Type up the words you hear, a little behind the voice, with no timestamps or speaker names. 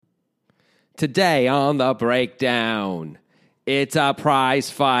Today on the breakdown, it's a prize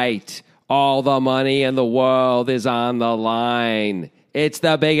fight. All the money in the world is on the line. It's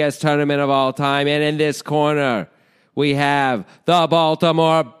the biggest tournament of all time. And in this corner, we have the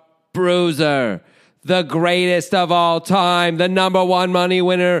Baltimore Bruiser, the greatest of all time, the number one money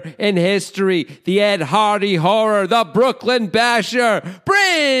winner in history, the Ed Hardy Horror, the Brooklyn Basher,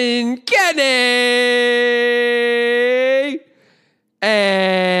 Bryn, Kenney.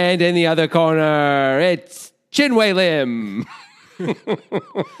 And in the other corner, it's Chinwei Lim.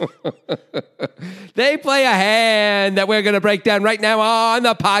 They play a hand that we're going to break down right now on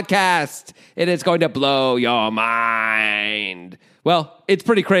the podcast. It is going to blow your mind. Well, it's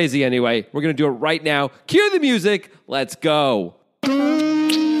pretty crazy anyway. We're going to do it right now. Cue the music. Let's go.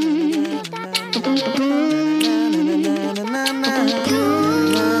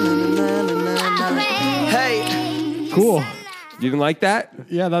 Hey. Cool. You didn't like that?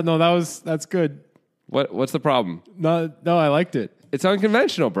 Yeah, that's good. What's the problem? No, I liked it. It's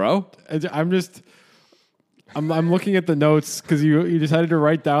unconventional, bro. I'm looking at the notes because you decided to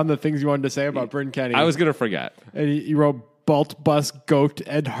write down the things you wanted to say about Bryn Kenney. I was going to forget. And you wrote Balt Bus Goat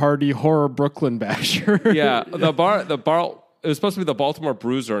Ed Hardy Horror Brooklyn Basher. Yeah, the bar. It was supposed to be the Baltimore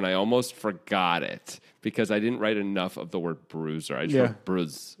Bruiser, and I almost forgot it because I didn't write enough of the word bruiser. I just wrote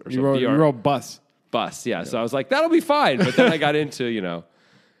bruise or something. You wrote bus. Bus, yeah. So I was like, that'll be fine. But then I got into,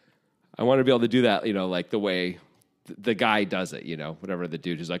 I want to be able to do that, like the way the guy does it, whatever the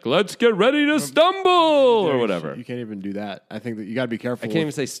dude is like, let's get ready to stumble or whatever. You can't even do that. I think that you got to be careful. I can't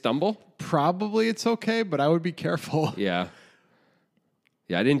even say stumble? Probably it's okay, but I would be careful. Yeah.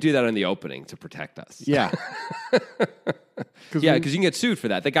 Yeah, I didn't do that in the opening to protect us. Yeah. Because you can get sued for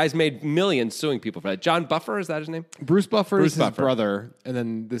that. The guy's made millions suing people for that. John Buffer, is that his name? Bruce Buffer is his brother, and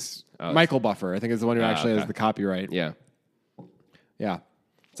then this Michael Buffer, I think, is the one who actually has the copyright. Yeah. Yeah.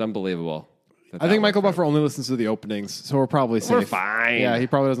 It's unbelievable. I think Michael Buffer only listens to the openings, so we're probably safe. We're fine. Yeah, he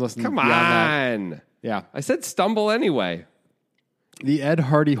probably doesn't listen Come beyond on. that. Yeah. I said stumble anyway. The Ed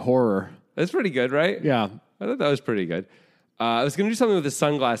Hardy Horror. That's pretty good, right? Yeah. I thought that was pretty good. I was going to do something with the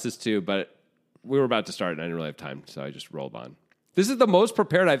sunglasses too, but we were about to start and I didn't really have time, so I just rolled on. This is the most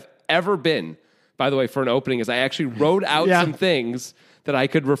prepared I've ever been, by the way, for an opening, is I actually wrote out some things that I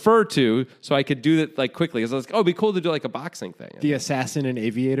could refer to so I could do that quickly. Because I was like, it'd be cool to do like a boxing thing. The Assassin and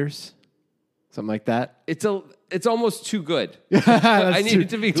Aviators? Something like that? It's almost too good. I need it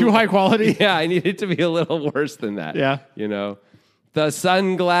to be too high quality. Yeah, I need it to be a little worse than that. Yeah. The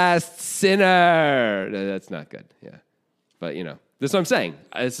Sunglass Sinner. No, that's not good. Yeah. But, this is what I'm saying.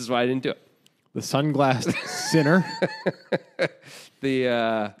 This is why I didn't do it. The Sunglass Sinner.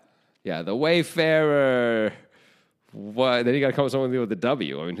 The Wayfarer. What? Then you got to come up with something with a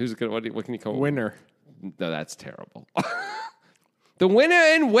W. I mean, what can you come up with? Winner. No, that's terrible. The Winner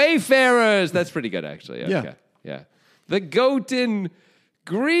in Wayfarers. That's pretty good, actually. Yeah. Okay. Yeah. The Goat in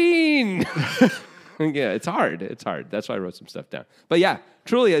Green. Yeah, it's hard. It's hard. That's why I wrote some stuff down. But yeah,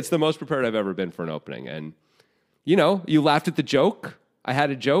 truly, it's the most prepared I've ever been for an opening. And, you laughed at the joke. I had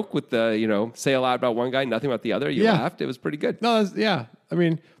a joke with the, say a lot about one guy, nothing about the other. You laughed. It was pretty good. No, I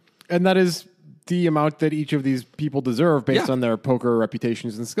mean, and that is the amount that each of these people deserve based on their poker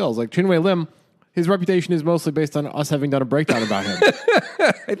reputations and skills. Like Chinwei Lim, his reputation is mostly based on us having done a breakdown about him.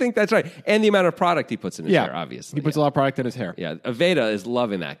 I think that's right. And the amount of product he puts in his hair, obviously. He puts a lot of product in his hair. Yeah. Aveda is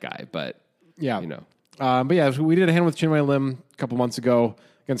loving that guy, but, But yeah, we did a hand with Chinwei Lim a couple months ago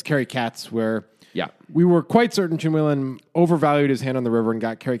against Kerry Katz where we were quite certain Chinwei Lim overvalued his hand on the river and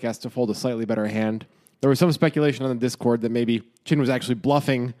got Kerry Katz to fold a slightly better hand. There was some speculation on the Discord that maybe Chin was actually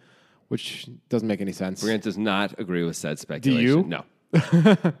bluffing, which doesn't make any sense. Bryn does not agree with said speculation. Do you? No.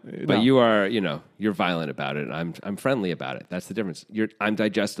 But you are, you're violent about it. I'm friendly about it. That's the difference. I'm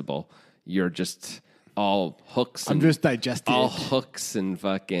digestible. You're just all hooks. I'm just digested. All hooks and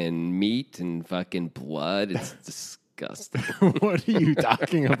fucking meat and fucking blood. It's disgusting. What are you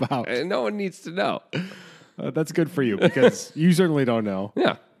talking about? No one needs to know. That's good for you because you certainly don't know.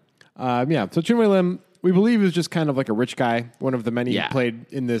 Yeah. So Chinwei Lim, we believe, is just kind of like a rich guy. One of the many who played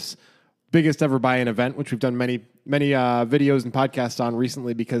in this biggest ever buy-in event, which we've done many videos and podcasts on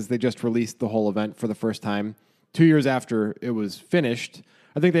recently because they just released the whole event for the first time 2 years after it was finished.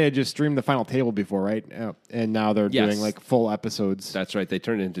 I think they had just streamed the final table before, right? And now they're doing like full episodes. That's right. They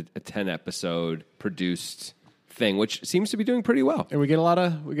turned it into a 10-episode produced thing, which seems to be doing pretty well. And we get a lot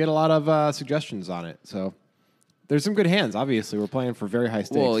of suggestions on it. So there's some good hands. Obviously, we're playing for very high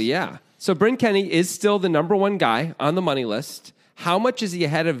stakes. Well, yeah. So Bryn Kenney is still the number one guy on the money list. How much is he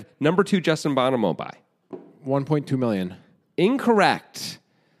ahead of number 2 Justin Bonomo by? 1.2 million. Incorrect.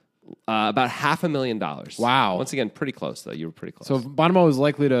 About $500,000. Wow. Once again, pretty close, though. You were pretty close. So Bonomo is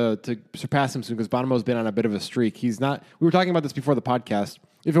likely to surpass him soon because Bonomo's been on a bit of a streak. He's not. We were talking about this before the podcast.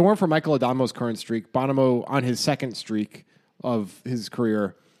 If it weren't for Michael Adamo's current streak, Bonomo on his second streak of his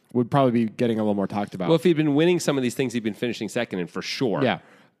career would probably be getting a little more talked about. Well, if he'd been winning some of these things, he'd been finishing second, and for sure. Yeah.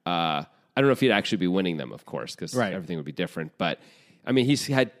 I don't know if he'd actually be winning them, of course, because everything would be different. But, I mean, he's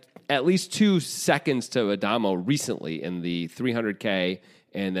had at least 2 seconds to Adamo recently in the 300K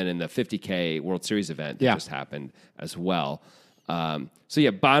and then in the 50K World Series event that just happened as well.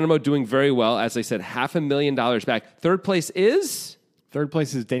 Bonomo doing very well. As I said, $500,000 back. Third place is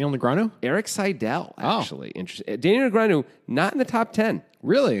Daniel Negreanu? Eric Seidel, actually. Interesting. Daniel Negreanu, not in the top 10.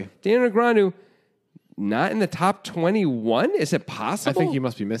 Really? Daniel Negreanu, not in the top 21? Is it possible? I think you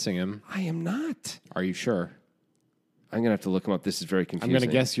must be missing him. I am not. Are you sure? I'm going to have to look him up. This is very confusing. I'm going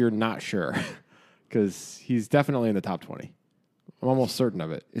to guess you're not sure because he's definitely in the top 20. I'm almost certain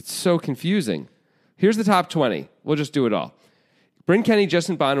of it. It's so confusing. Here's the top 20. We'll just do it all. Bryn, Kenney,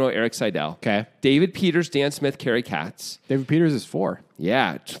 Justin Bonomo, Eric Seidel. Okay. David Peters, Dan Smith, Kerry Katz. David Peters is 4.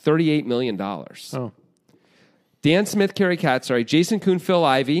 Yeah, $38 million. Oh. Dan Smith, Kerry Katz, Jason Kuhn, Phil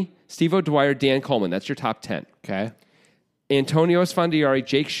Ivey, Steve O'Dwyer, Dan Coleman. That's your top 10. Okay. Antonio Esfandiari,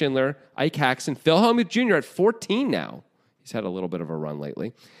 Jake Schindler, Ike Haxon, Phil Hellmuth Jr. at 14 now. He's had a little bit of a run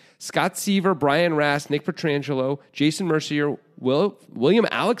lately. Scott Seaver, Brian Rass, Nick Petrangelo, Jason Mercier, William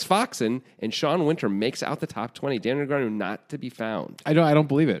Alex Foxen, and Sean Winter makes out the top 20. Dan Negreanu not to be found. I don't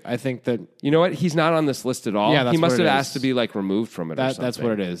believe it. I think that... You know what? He's not on this list at all. Yeah, he must have asked to be removed from it or something. That's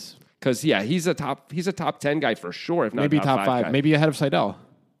what it is. Because, he's a top 10 guy for sure, if not maybe top 5 guy. Maybe ahead of Seidel.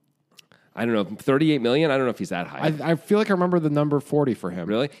 I don't know, 38 million? I don't know if he's that high. I feel like I remember the number 40 for him.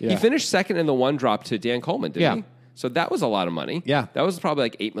 Really? Yeah. He finished second in the one drop to Dan Coleman, didn't he? So that was a lot of money. Yeah. That was probably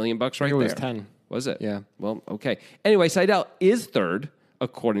like $8 million right there. It was 10. Was it? Yeah. Well, okay. Anyway, Seidel is third,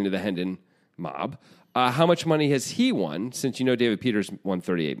 according to the Hendon mob. How much money has he won? Since David Peters won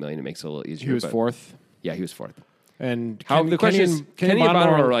 $38 million, it makes it a little easier. He was 4th. Yeah, he was 4th. And the question is, Kenney and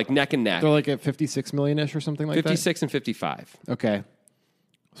Bonomo are like neck and neck. They're like at 56 million-ish or something like 56 and 55. Okay.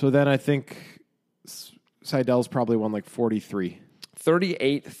 So then I think Seidel's probably won like 43.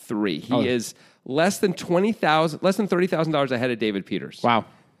 38.3. He is less than $30,000 ahead of David Peters. Wow.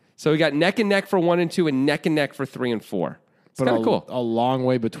 So we got neck and neck for 1 and 2 and neck and neck for 3 and 4. It's kind of cool. A long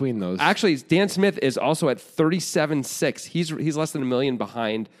way between those. Actually, Dan Smith is also at 37.6. He's less than $1 million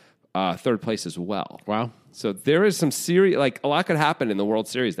behind third place as well. Wow. So there is some serious, a lot could happen in the World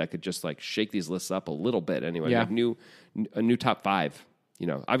Series that could just shake these lists up a little bit anyway. Yeah. A new top 5.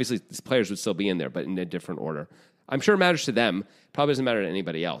 Obviously these players would still be in there, but in a different order. I'm sure it matters to them. Probably doesn't matter to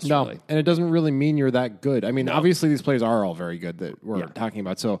anybody else. No, really. And it doesn't really mean you're that good. I mean, obviously these players are all very good that we're talking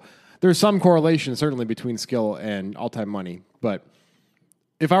about. So there's some correlation certainly between skill and all-time money. But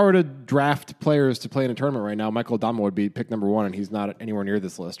if I were to draft players to play in a tournament right now, Michael Adamo would be pick number 1, and he's not anywhere near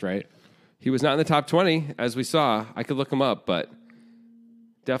this list, right? He was not in the top 20, as we saw. I could look him up, but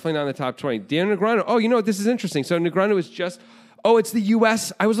definitely not in the top 20. Dan Negreanu. Oh, you know what? This is interesting. So Negreanu is just... Oh, it's the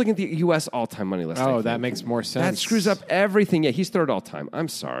U.S. I was looking at the U.S. all-time money list. Oh, that makes more sense. That screws up everything. Yeah, he's third all-time. I'm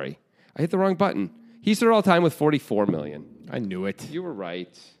sorry. I hit the wrong button. He's third all-time with $44 million. I knew it. You were right.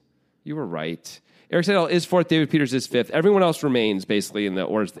 Eric Seidel is 4th. David Peters is 5th. Everyone else remains, basically, in the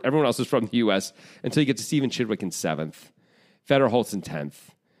orders. Everyone else is from the U.S. until you get to Steven Chidwick in 7th. Federer Holtz in 10th.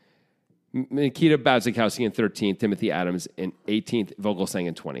 Nikita Badzikowski in 13th, Timothy Adams in 18th, Vogelsang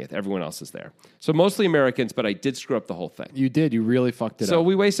in 20th. Everyone else is there. So mostly Americans, but I did screw up the whole thing. You did. You really fucked it up. So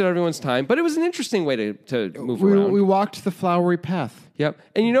we wasted everyone's time, but it was an interesting way to move around. We walked the flowery path. Yep.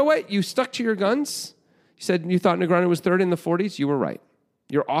 And you know what? You stuck to your guns. You said you thought Negreanu was third in the 40s. You were right.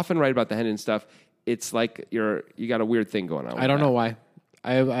 You're often right about the Hendon stuff. It's like you got a weird thing going on. I don't know why.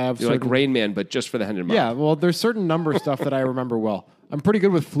 I have You're like Rain Man, but just for the Hendon mob. Yeah, well, there's certain number stuff that I remember well. I'm pretty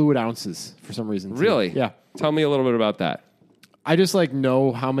good with fluid ounces for some reason. Really? Yeah. Tell me a little bit about that. I just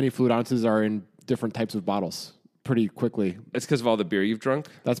know how many fluid ounces are in different types of bottles pretty quickly. It's because of all the beer you've drunk?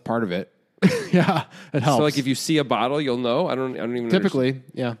 That's part of it. Yeah, it helps. So if you see a bottle, you'll know? I don't even Typically,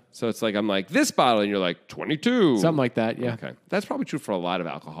 understand. yeah. So it's I'm like, this bottle, and you're like, 22. Something like that, yeah. Okay. That's probably true for a lot of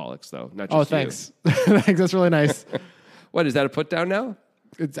alcoholics, though, not just you. Thanks. Thanks, that's really nice. What, is that a put down now?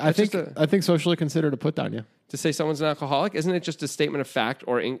 I think socially considered a put down, yeah. To say someone's an alcoholic? Isn't it just a statement of fact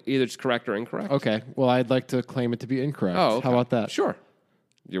or either it's correct or incorrect? Okay. Well, I'd like to claim it to be incorrect. Oh, okay. How about that? Sure.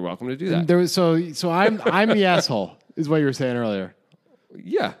 You're welcome to do that. So I'm the asshole, is what you were saying earlier.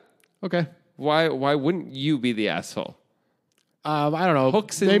 Yeah. Okay. Why wouldn't you be the asshole? I don't know.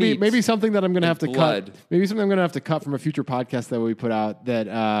 Hooks and maybe something that I'm going to have to blood. cut. Maybe something I'm going to have to cut from a future podcast that we put out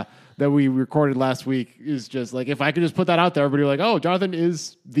that that we recorded last week is just like, if I could just put that out there, everybody would be like, oh, Jonathan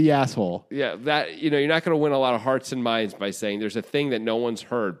is the asshole. Yeah, that, you're not going to win a lot of hearts and minds by saying there's a thing that no one's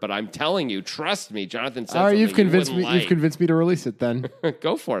heard, but I'm telling you, trust me, Jonathan said something you've convinced me. Like. You've convinced me to release it. Then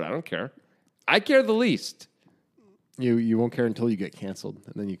go for it. I don't care. I care the least. You won't care until you get canceled,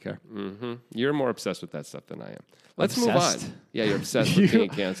 and then you care. Mm-hmm. You're more obsessed with that stuff than I am. Let's move on. Yeah, you're obsessed with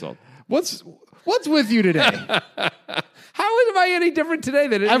being canceled. What's with you today? How am I any different today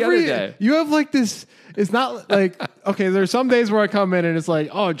than any other day? You have like this. It's not like, okay, there's some days where I come in and it's like,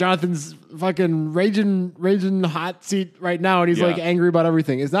 oh, Jonathan's fucking raging hot seat right now, and he's like angry about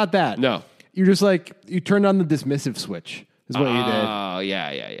everything. It's not that. No. You just like, you turned on the dismissive switch is what you did. Oh,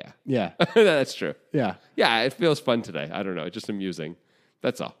 yeah. That's true. Yeah. Yeah, it feels fun today. I don't know. It's just amusing.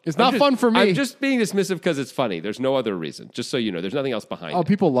 That's all. It's not fun for me. I'm just being dismissive because it's funny. There's no other reason. Just so you know, there's nothing else behind it. Oh,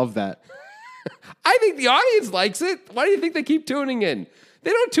 people love that. I think the audience likes it. Why do you think they keep tuning in? They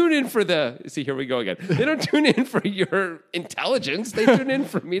don't tune in for see, here we go again. They don't tune in for your intelligence. They tune in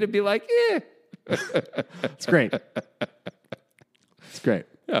for me to be like, It's great. It's great.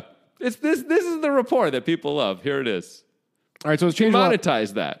 Yeah. This is the rapport that people love. Here it is. All right, so let's change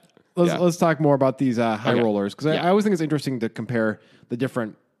monetize that. Let's talk more about these high rollers, because I always think it's interesting to compare the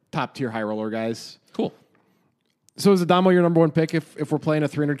different top tier high roller guys. Cool. So is Adamo your number one pick if we're playing a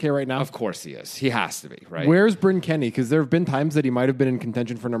 300K right now? Of course he is. He has to be, right? Where's Bryn Kenney? Because there have been times that he might have been in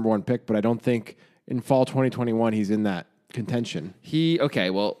contention for number one pick, but I don't think in fall 2021 he's in that contention. The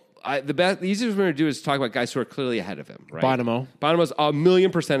easiest we're going to do is talk about guys who are clearly ahead of him, right? Bonomo's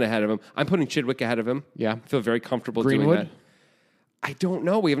 1,000,000% ahead of him. I'm putting Chidwick ahead of him. Yeah. I feel very comfortable Greenwood? doing that. I don't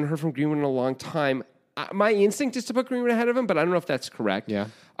know. We haven't heard from Greenwood in a long time. My instinct is to put Greenwood ahead of him, but I don't know if that's correct. Yeah.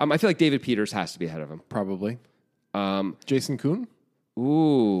 I feel like David Peters has to be ahead of him. Probably. Jason Kuhn?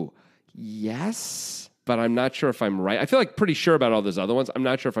 Ooh, yes, but I'm not sure if I'm right. I feel like pretty sure about all those other ones. I'm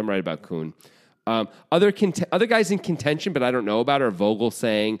not sure if I'm right about Kuhn. Other guys in contention, but I don't know about are Vogel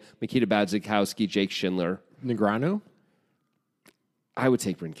saying, Mikita Badzikowski, Jake Schindler. Negreanu? I would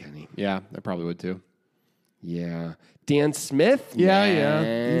take Bryn Kenney. Yeah, I probably would too. Yeah. Dan Smith? Yeah.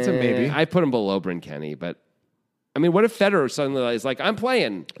 It's a maybe. I put him below Bryn Kenney, but I mean, what if Federer suddenly is like, I'm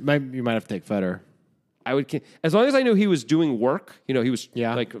playing? You might have to take Federer. I would, as long as I knew he was doing work, he was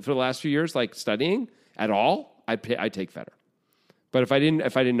like for the last few years, like studying at all, I'd take Federer. But if I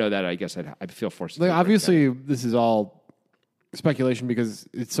didn't know that, I guess I'd feel forced to. Like, obviously, this is all speculation because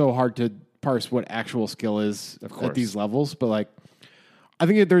it's so hard to parse what actual skill is at these levels. But like, I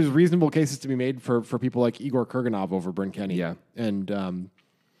think there's reasonable cases to be made for people like Igor Kurganov over Bryn Kenney. Yeah, and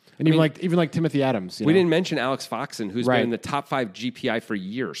even like Timothy Adams. We didn't mention Alex Foxen, who's been in the top 5 GPI for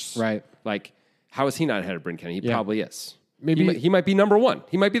years. Right. Like, how is he not ahead of Bryn Kenney? He probably is. Maybe he might be number one.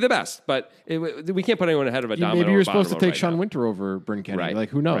 He might be the best, but we can't put anyone ahead of Adamo. Maybe you're supposed to take Sean Winter over Bryn Kenney. Right. Like,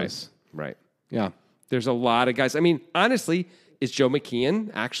 who knows? Right. Yeah. There's a lot of guys. I mean, honestly, is Joe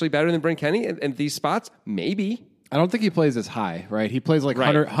McKeon actually better than Bryn Kenney in these spots? Maybe. I don't think he plays as high, right? He plays like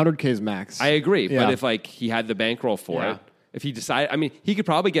 100Ks max. I agree, but if he had the bankroll for it, if he decided, I mean, he could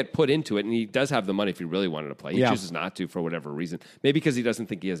probably get put into it, and he does have the money if he really wanted to play. He chooses not to for whatever reason. Maybe because he doesn't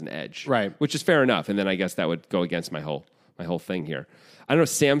think he has an edge. Right. Which is fair enough, and then I guess that would go against my whole thing here. I don't know,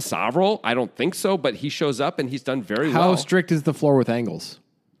 Sam Soverel, I don't think so, but he shows up, and he's done very well. How strict is the floor with angles?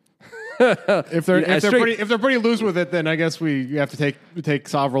 If they're pretty loose with it, then I guess you have to take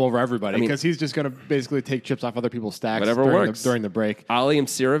Soverel over everybody because he's just going to basically take chips off other people's stacks during the break. Ali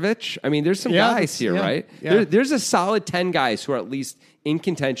Msirovic. I mean, there's some guys here, right? Yeah. There's a solid 10 guys who are at least in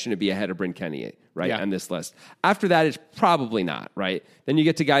contention to be ahead of Bryn Kenney, right, on this list. After that, it's probably not, right? Then you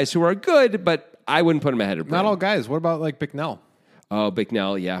get to guys who are good, but I wouldn't put them ahead of Bryn. Not all guys. What about like Bicknell? Oh,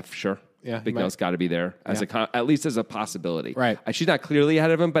 Bicknell, yeah, sure. Yeah, Bicknell's got to be there at least as a possibility. Right. She's not clearly ahead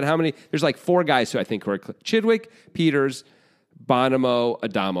of him, but how many? There's like 4 guys who I think who are Chidwick, Peters, Bonomo,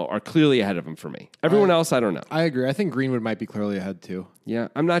 Adamo are clearly ahead of him for me. Everyone else, I don't know. I agree. I think Greenwood might be clearly ahead too. Yeah,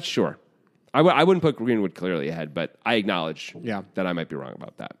 I'm not sure. I wouldn't put Greenwood clearly ahead, but I acknowledge that I might be wrong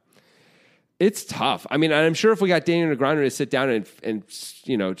about that. It's tough. I mean, I'm sure if we got Daniel Negreanu to sit down and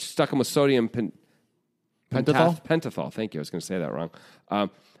stuck him with sodium pentothal. Thank you. I was going to say that wrong.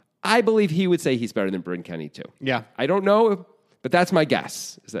 I believe he would say he's better than Bryn Kenney too. Yeah. I don't know, but that's my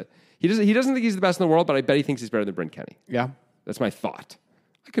guess. Is that he doesn't think he's the best in the world, but I bet he thinks he's better than Bryn Kenney. Yeah. That's my thought.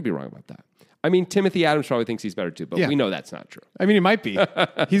 I could be wrong about that. I mean, Timothy Adams probably thinks he's better too, but we know that's not true. I mean, he might be.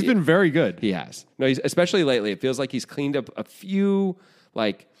 He's been very good. He has. No, especially lately. It feels like he's cleaned up a few,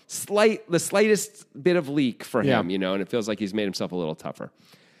 like the slightest bit of leak for him, and it feels like he's made himself a little tougher.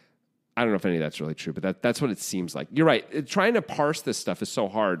 I don't know if any of that's really true, but that's what it seems like. You're right. Trying to parse this stuff is so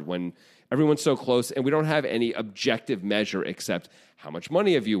hard when everyone's so close and we don't have any objective measure except how much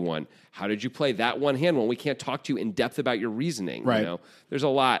money have you won? How did you play that one hand when we can't talk to you in depth about your reasoning? Right. You know? There's a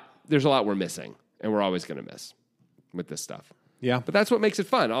lot we're missing, and we're always going to miss with this stuff. Yeah. But that's what makes it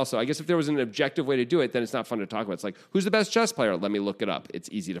fun. Also, I guess if there was an objective way to do it, then it's not fun to talk about. It's like, who's the best chess player? Let me look it up. It's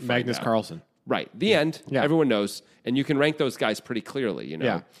easy to find Magnus out. Carlsen. Right. The end. Yeah. Everyone knows. And you can rank those guys pretty clearly, you know?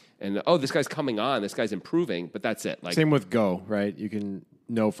 Yeah. And, this guy's coming on. This guy's improving. But that's it. Like, Same with Go, right? You can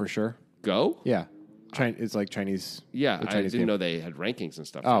know for sure. Go? Yeah. It's like Chinese. Yeah. the I Chinese didn't game. know they had rankings and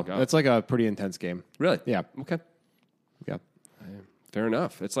stuff. Oh, for Go. that's like a pretty intense game. Really? Yeah. Okay. Yeah. Fair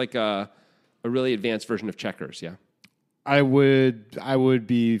enough. It's like a really advanced version of checkers, yeah? I would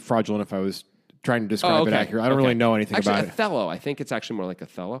be fraudulent if I was trying to describe it accurately. I don't really know anything actually, about it. Othello. I think it's actually more like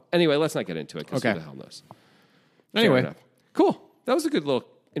Othello. Anyway, let's not get into it because Okay. who the hell knows? Anyway. Fair enough. Cool. That was a good little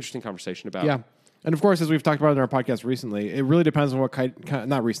interesting conversation about. Yeah. And of course, as we've talked about in our podcast recently, it really depends on what kind,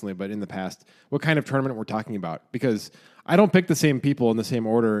 not recently, but in the past, what kind of tournament we're talking about. Because I don't pick the same people in the same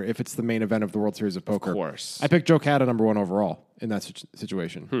order if it's the main event of the World Series of Poker. Of course. I picked Joe Cada number 1 overall in that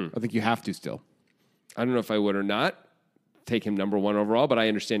situation. I think you have to still. I don't know if I would or not take him number 1 overall, but I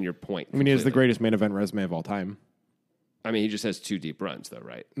understand your point. I mean, he has the greatest main event resume of all time. I mean, he just has 2 deep runs, though,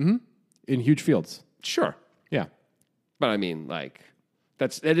 right? In huge fields. Sure. Yeah. But I mean, like,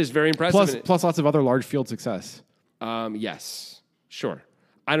 that is very impressive. Plus lots of other large field success. Yes. Sure.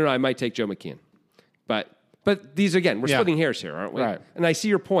 I don't know. I might take Joe McKeon. But these, again, we're splitting hairs here, aren't we? Right. And I see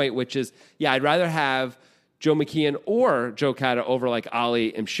your point, which is, yeah, I'd rather have Joe McKeon or Joe Cada over like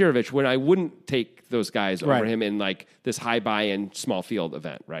Ali and Shirovich when I wouldn't take those guys over him in like this high buy-in small field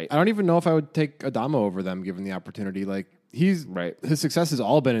event, right? I don't even know if I would take Adamo over them given the opportunity. Like his success has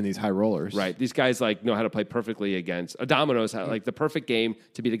all been in these high rollers. Right. These guys like know how to play perfectly against Adamo knows how like the perfect game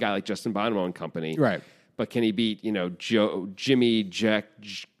to beat a guy like Justin Bonomo and company. Right. But can he beat, Jimmy, Jack?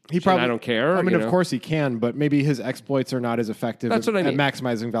 He probably, I don't care. I mean, of course he can, but maybe his exploits are not as effective That's what I mean. at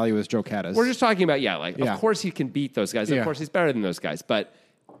maximizing value as Joe Cada's. We're just talking about, of course he can beat those guys. Of course he's better than those guys. But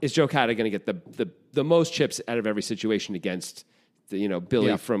is Joe Cada going to get the most chips out of every situation against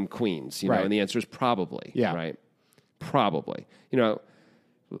Billy from Queens? Right. And the answer is probably. Yeah. Right. Probably.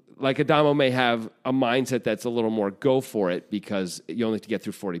 Like Adamo may have a mindset that's a little more go for it because you only have to get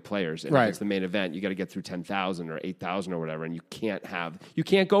through 40 players. And if it's the main event, you got to get through 10,000 or 8,000 or whatever. And you can't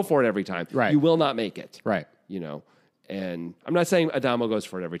go for it every time. Right. You will not make it. Right. And I'm not saying Adamo goes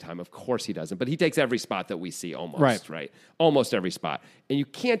for it every time. Of course he doesn't. But he takes every spot that we see almost. Right. Almost every spot. And you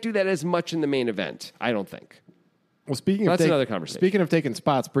can't do that as much in the main event, I don't think. Well, that's another conversation. Speaking of taking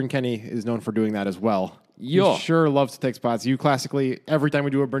spots, Bryn Kenney is known for doing that as well. Yo. He sure loves to take spots. You classically, every time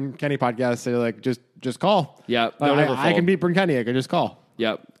we do a Bryn Kenney podcast, say like, just call. Yeah. I can beat Bryn Kenney. I can just call.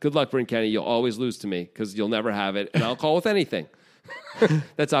 Yep. Good luck, Bryn Kenney. You'll always lose to me because you'll never have it, and I'll call with anything.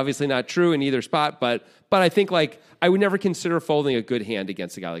 That's obviously not true in either spot, but I think like I would never consider folding a good hand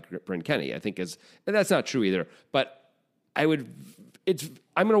against a guy like Bryn Kenney. I think and that's not true either. But I'm going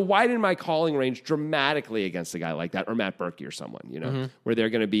to widen my calling range dramatically against a guy like that or Matt Berkey or someone, where they're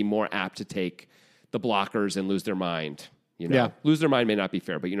going to be more apt to take the blockers and lose their mind. Lose their mind may not be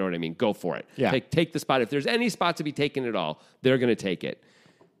fair, but you know what I mean. Go for it. Yeah. Take the spot. If there's any spot to be taken at all, they're going to take it.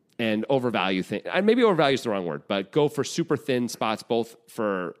 And overvalue maybe overvalue is the wrong word, but go for super thin spots, both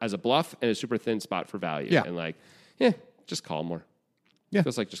for as a bluff and a super thin spot for value. Yeah. And just call more. Yeah.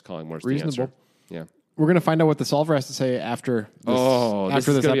 Feels like just calling more is Reasonable. the answer. Yeah. We're going to find out what the solver has to say after this, this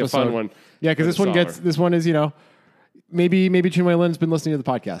is going to be a fun one. Yeah, because this one is, maybe Chinwei Lin's been listening to the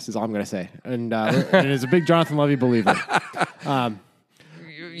podcast is all I'm going to say. And is a big Jonathan Levy believer.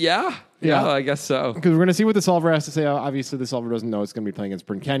 Yeah, I guess so. Because we're going to see what the solver has to say. Obviously, the solver doesn't know it's going to be playing against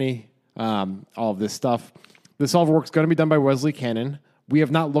Bryn Kenney, all of this stuff. The solver work's going to be done by Wesley Cannon. We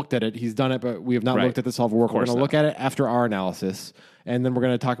have not looked at it. He's done it, but we have not looked at the solver work. We're going to look at it after our analysis, and then we're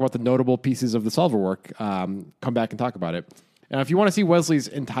going to talk about the notable pieces of the solver work, come back and talk about it. And if you want to see Wesley's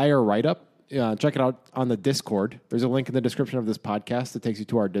entire write-up, check it out on the Discord. There's a link in the description of this podcast that takes you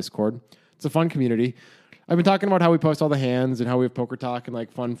to our Discord. It's a fun community. I've been talking about how we post all the hands and how we have poker talk and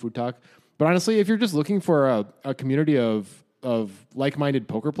like fun food talk. But honestly, if you're just looking for a community of like-minded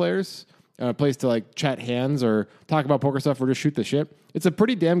poker players, a place to like chat hands or talk about poker stuff or just shoot the shit, it's a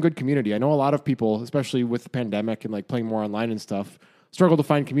pretty damn good community. I know a lot of people, especially with the pandemic and like playing more online and stuff, struggle to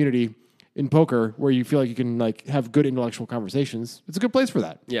find community in poker where you feel like you can like have good intellectual conversations. It's a good place for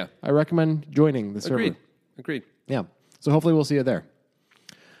that. Yeah. I recommend joining the server. Agreed. Yeah. So hopefully we'll see you there.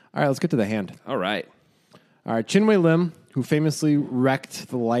 All right, let's get to the hand. All right, Chinwei Lim, who famously wrecked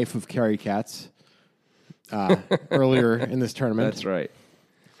the life of Kerry Katz earlier in this tournament. That's right.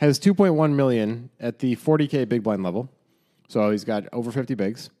 has 2.1 million at the 40K big blind level. So he's got over 50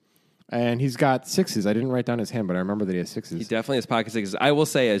 bigs. And he's got sixes. I didn't write down his hand, but I remember that he has sixes. He definitely has pocket sixes. I will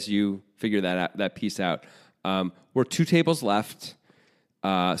say, as you figure that piece out, we're 2 tables left.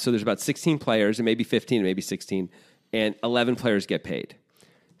 So there's about 16 players, and maybe 15, maybe 16, and 11 players get paid.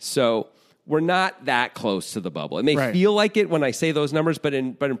 So we're not that close to the bubble. It may feel like it when I say those numbers, but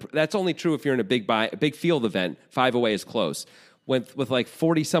that's only true if you're in a big field event. 5 away is close. With like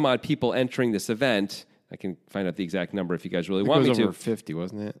 40 some odd people entering this event, I can find out the exact number if you guys really want me to. It was over 50,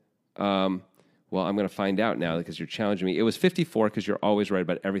 wasn't it? Well, I'm going to find out now because you're challenging me. It was 54 because you're always right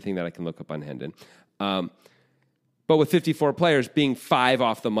about everything that I can look up on Hendon. But with 54 players, being 5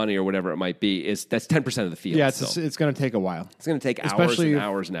 off the money or whatever it might be, that's 10% of the field. Yeah, it's going to take a while. It's going to take hours and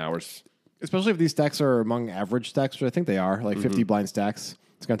hours and hours. Especially if these stacks are among average stacks, which I think they are, like 50 blind stacks.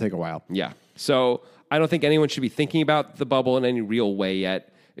 It's going to take a while. Yeah. So I don't think anyone should be thinking about the bubble in any real way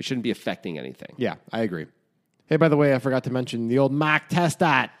yet. It shouldn't be affecting anything. Yeah, I agree. Hey, by the way, I forgot to mention the old Mark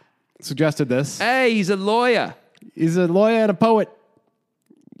Testat suggested this. Hey, he's a lawyer. He's a lawyer and a poet.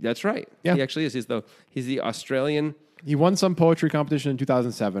 That's right. Yeah. He actually is. He's the Australian. He won some poetry competition in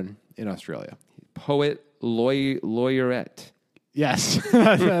 2007 in Australia. Poet, lawyerette. Yes,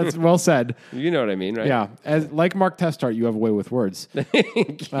 that's well said. You know what I mean, right? Yeah. Like Mark Testart, you have a way with words.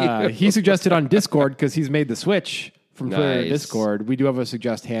 He suggested on Discord, because he's made the switch from Twitter to Discord. We do have a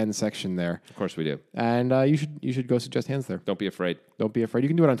suggest hands section there. Of course we do. And you should go suggest hands there. Don't be afraid. Don't be afraid. You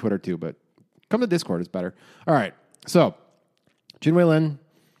can do it on Twitter too, but come to Discord. It's better. All right. So, Chinwei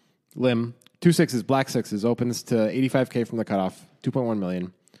Lim, 2 sixes, black sixes, opens to 85K from the cutoff, 2.1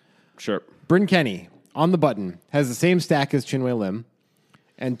 million. Sure. Bryn Kenney, on the button, has the same stack as Chinwei Lim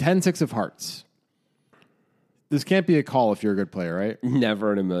and 10-6 of hearts. This can't be a call if you're a good player, right?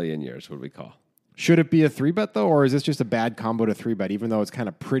 Never in a million years would we call. Should it be a 3-bet, though, or is this just a bad combo to 3-bet, even though it's kind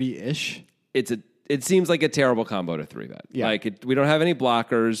of pretty-ish? It seems like a terrible combo to 3-bet. Yeah. We don't have any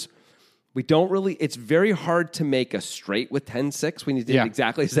blockers. We don't really... It's very hard to make a straight with 10-6. We need to do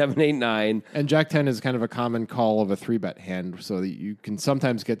exactly 7-8-9. And Jack-10 is kind of a common call of a 3-bet hand, so that you can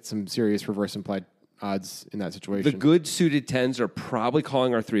sometimes get some serious reverse implied odds in that situation. The good suited 10s are probably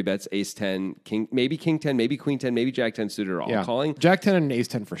calling our 3-bets. Ace-10, King, maybe King-10, maybe Queen-10, maybe Jack-10 suited are all calling. Jack-10 and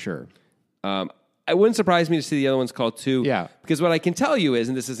Ace-10 for sure. It wouldn't surprise me to see the other ones called too. Yeah. Because what I can tell you is,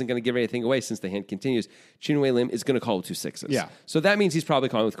 and this isn't going to give anything away since the hand continues, Chinwei Lim is going to call with 2 sixes. Yeah. So that means he's probably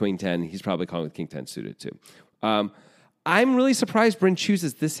calling with Queen 10. He's probably calling with King 10 suited too. I'm really surprised Bryn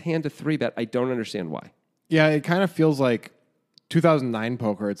chooses this hand to 3-bet. I don't understand why. Yeah, it kind of feels like 2009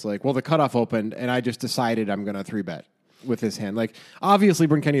 poker. It's like, well, the cutoff opened, and I just decided I'm going to 3-bet with this hand. Like, obviously,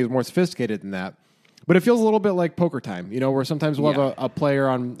 Bryn Kenney is more sophisticated than that. But it feels a little bit like Poker Time, where sometimes we'll have a player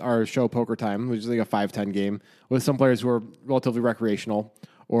on our show, Poker Time, which is like a 5-10 game, with some players who are relatively recreational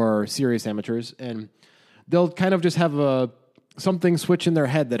or serious amateurs, and they'll kind of just have something switch in their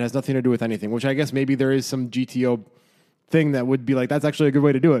head that has nothing to do with anything, which I guess maybe there is some GTO thing that would be like, that's actually a good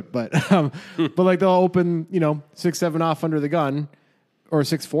way to do it. But but like they'll open, 6-7 off under the gun, or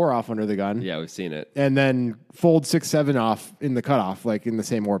 6-4 off under the gun. Yeah, we've seen it. And then fold 6-7 off in the cutoff, like in the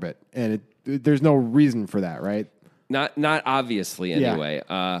same orbit. And there's no reason for that, right? Not obviously, anyway.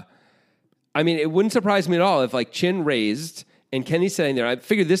 Yeah. I mean, it wouldn't surprise me at all if like Chin raised and Kenny's sitting there. I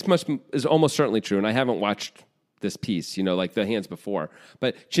figured this is almost certainly true, and I haven't watched this piece, like the hands before.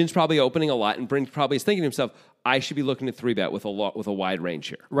 But Chin's probably opening a lot, and Bryn probably is thinking to himself, I should be looking to 3-bet with a wide range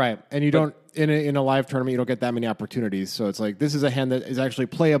here. Right. And you don't, in a live tournament, you don't get that many opportunities. So it's like, this is a hand that is actually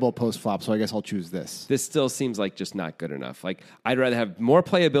playable post-flop, so I guess I'll choose this. This still seems like just not good enough. Like, I'd rather have more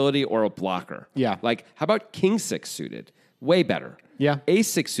playability or a blocker. Yeah. Like, how about King 6 suited? Way better. Yeah. Ace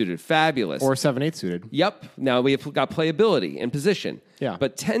 6 suited, fabulous. Or 7-8 suited. Yep. Now we have got playability and position. Yeah.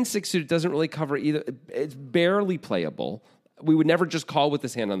 But 10-6 suited doesn't really cover either. It's barely playable. We would never just call with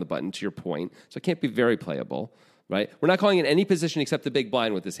this hand on the button, to your point. So it can't be very playable, right? We're not calling in any position except the big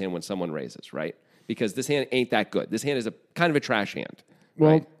blind with this hand when someone raises, right? Because this hand ain't that good. This hand is a kind of a trash hand.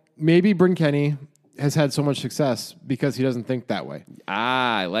 Well, right? Maybe Bryn Kenney has had so much success because he doesn't think that way.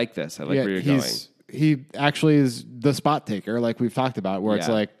 I like this. I like where you're going. He actually is the spot taker, like we've talked about, where it's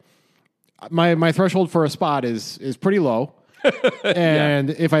like, my threshold for a spot is pretty low. And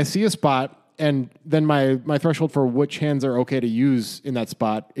if I see a spot, and then my threshold for which hands are okay to use in that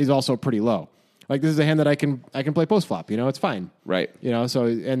spot is also pretty low. Like, this is a hand that I can play post flop. It's fine. Right. So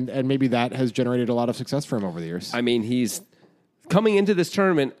and maybe that has generated a lot of success for him over the years. I mean, he's coming into this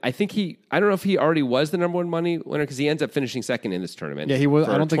tournament. I don't know if he already was the number one money winner, because he ends up finishing second in this tournament. Yeah, he was.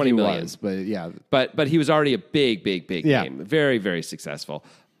 I don't think he million. was, but yeah. But he was already a big yeah. game. Very, very successful.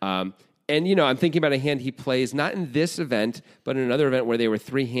 And, I'm thinking about a hand he plays, not in this event, but in another event where they were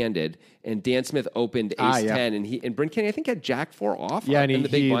three-handed, and Dan Smith opened ace-10, and Bryn Kenney, I think, had jack-4 off in the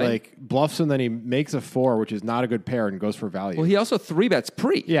big blind. Like, bluffs and then he makes a 4, which is not a good pair, and goes for value. Well, he also 3-bets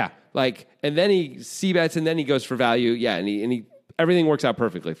pre. Yeah. And then he c-bets, and then he goes for value. Yeah, and he everything works out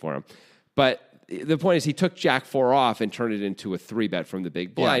perfectly for him. But the point is he took jack-4 off and turned it into a 3-bet from the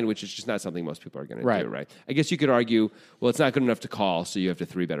big blind, which is just not something most people are going to do, right? I guess you could argue, well, it's not good enough to call, so you have to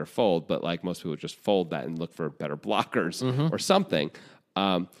 3-bet or fold, but most people just fold that and look for better blockers or something.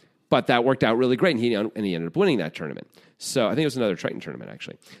 But that worked out really great, and he ended up winning that tournament. So I think it was another Triton tournament,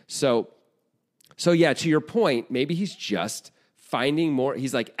 actually. So yeah, to your point, maybe he's just finding more,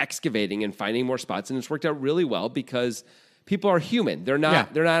 he's excavating and finding more spots, and it's worked out really well because people are human. They're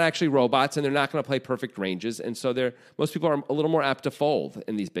not actually robots, and they're not going to play perfect ranges. And so most people are a little more apt to fold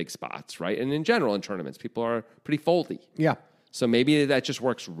in these big spots, right? And in general, in tournaments, people are pretty foldy. Yeah. So maybe that just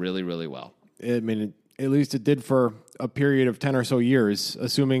works really, really well. I mean, at least it did for a period of 10 or so years.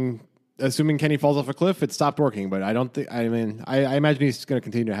 Assuming Kenney falls off a cliff, it stopped working. But I don't think. I imagine he's going to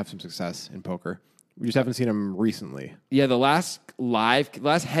continue to have some success in poker. We just haven't seen him recently. Yeah, the last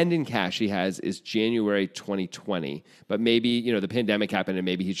Hendon cash he has is January 2020. But maybe, the pandemic happened and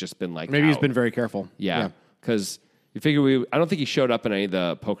maybe he's just been maybe he's been very careful. Yeah, because you figure I don't think he showed up in any of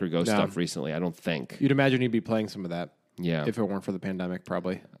the Poker Go stuff recently. I don't think. You'd imagine he'd be playing some of that. Yeah. If it weren't for the pandemic,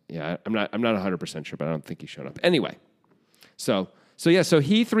 probably. Yeah, I'm not 100% sure, but I don't think he showed up. Anyway, so he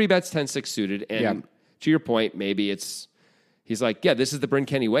 3-bets 10-6 suited. And to your point, maybe he's like, yeah, this is the Bryn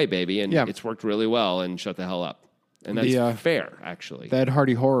Kenney way, baby, and it's worked really well, and shut the hell up. And that's fair, actually. The Ed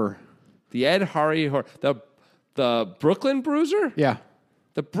Hardy horror. The Ed Hardy horror. The Brooklyn Bruiser? Yeah.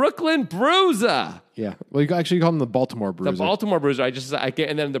 The Brooklyn Bruiser. Yeah. Well, you call him the Baltimore Bruiser. The Baltimore Bruiser.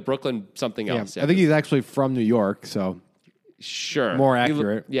 And then the Brooklyn something else. Yeah. I think he's actually from New York, so sure, more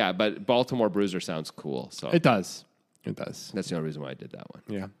accurate. Yeah, but Baltimore Bruiser sounds cool. So it does. That's the only reason why I did that one.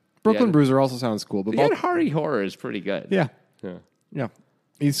 Yeah. Brooklyn Bruiser also sounds cool, but the Ed Hardy horror is pretty good. Yeah. But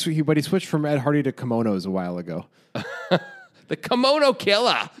he switched from Ed Hardy to kimonos a while ago. The kimono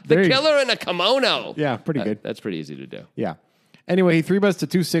killer. The killer in a kimono. Yeah, pretty good. That's pretty easy to do. Yeah. Anyway, he 3-bets to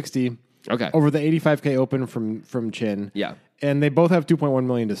 260. Okay. Over the 85K open from Chin. Yeah. And they both have 2.1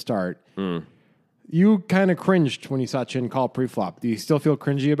 million to start. You kind of cringed when you saw Chin call pre-flop. Do you still feel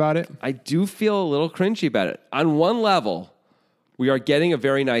cringy about it? I do feel a little cringy about it. On one level, we are getting a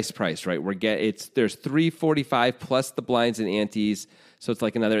very nice price, right? There's 345 plus the blinds and antes, so it's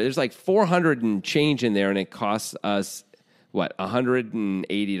there's 400 and change in there, and it costs us what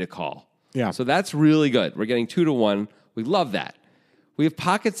 180 to call. Yeah. So that's really good. We're getting 2-1. We love that. We have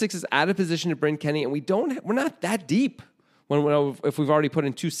pocket sixes out of position to Bryn Kenney, and we're not that deep if we've already put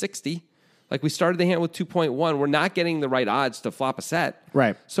in 260. We started the hand with 2.1. We're not getting the right odds to flop a set.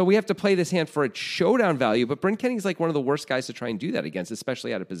 Right. So we have to play this hand for its showdown value. But Bryn Kenney's one of the worst guys to try and do that against,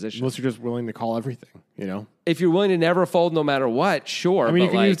 especially out of position. Unless you're just willing to call everything, If you're willing to never fold no matter what, sure. I mean, you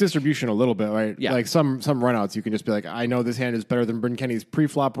can use distribution a little bit, right? Yeah. Some runouts, you can just be I know this hand is better than Bryn Kenney's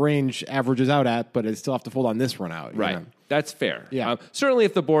pre-flop range averages out at, but I still have to fold on this runout. Right. That's fair. Yeah. Certainly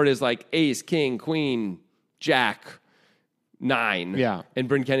if the board is ace, king, queen, jack, 9. Yeah. And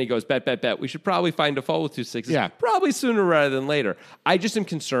Bryn Kenney goes, bet. We should probably find a fold with 2 6s. Yeah. Probably sooner rather than later. I just am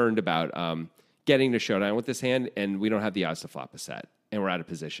concerned about getting to showdown with this hand, and we don't have the odds to flop a set, and we're out of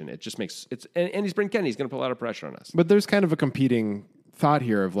position. It just makes and he's Bryn Kenney. He's going to put a lot of pressure on us. But there's kind of a competing thought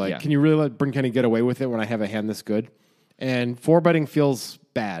here of can you really let Bryn Kenney get away with it when I have a hand this good? And 4-betting feels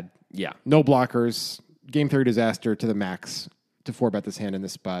bad. Yeah. No blockers. Game theory disaster to the max to 4-bet this hand in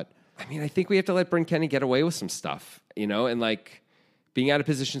this spot. I mean, I think we have to let Bryn Kenney get away with some stuff, and being out of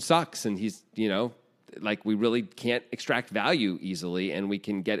position sucks. And he's, we really can't extract value easily, and we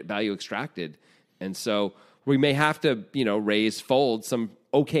can get value extracted. And so we may have to, raise, fold some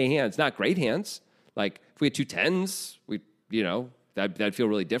okay hands, not great hands. If we had 2 10s, that'd feel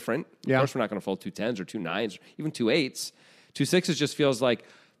really different. Yeah. Of course, we're not going to fold 2 10s or 2 9s, or even 2 8s. 2 6s just feels like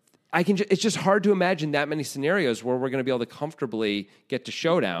it's just hard to imagine that many scenarios where we're going to be able to comfortably get to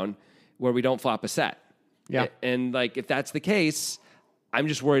showdown where we don't flop a set. Yeah. And if that's the case, I'm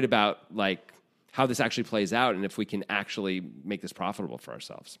just worried about how this actually plays out and if we can actually make this profitable for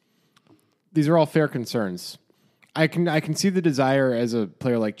ourselves. These are all fair concerns. I can see the desire as a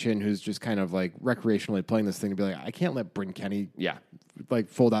player like Chin, who's just kind of recreationally playing this thing, to be I can't let Bryn Kenney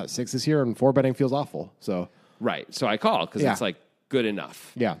fold out 6s here, and 4-betting feels awful. So right. So I call because it's good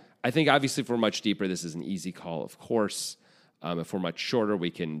enough. Yeah. I think obviously if we're much deeper, this is an easy call, of course. If we're much shorter,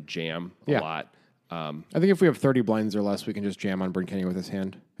 we can jam a lot. I think if we have 30 blinds or less, we can just jam on Bryn Kenney with his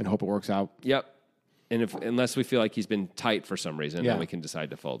hand and hope it works out. Yep. And unless we feel like he's been tight for some reason, Yeah. then we can decide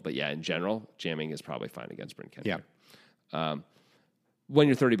to fold. But yeah, in general, jamming is probably fine against Bryn Kenney. Yeah. When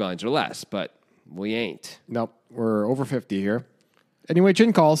you're 30 blinds or less, but we ain't. Nope. We're over 50 here. Anyway,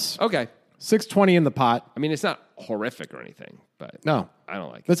 chin calls. Okay. 620 in the pot. I mean, it's not horrific or anything, but No. I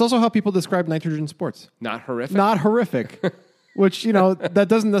don't like it. That's also how people describe nitrogen sports. Not horrific? Not horrific. Which, that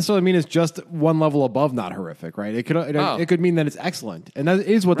doesn't necessarily mean it's just one level above not horrific, right? It could mean that it's excellent. And that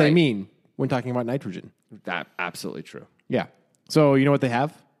is what they Right. mean when talking about nitrogen. That absolutely true. Yeah. So, you know what they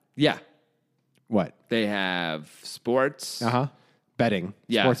have? Yeah. What? They have sports. Uh-huh. Betting.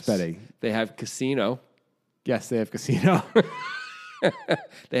 Yes. Sports betting. They have casino. Yes, they have casino.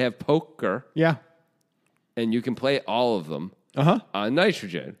 They have poker. Yeah. And you can play all of them Uh-huh. on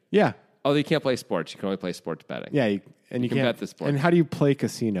nitrogen. Yeah. Oh, you can't play sports. You can only play sports betting. Yeah. You can can't bet the sport. And how do you play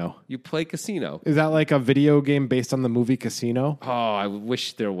casino? You play casino. Is that like a video game based on the movie Casino? Oh, I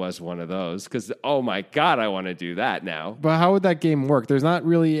wish there was one of those because, oh my God, I want to do that now. But how would that game work? There's not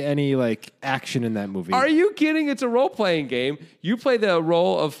really any like action in that movie. Are you kidding? It's a role-playing game. You play the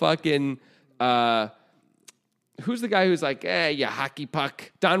role of fucking, who's the guy who's like, you hockey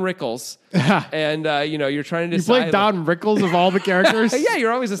puck? Don Rickles. And, you're trying to You decide. play Don Rickles of all the characters? Yeah,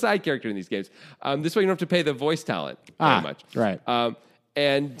 you're always a side character in these games. This way you don't have to pay the voice talent very much. Right.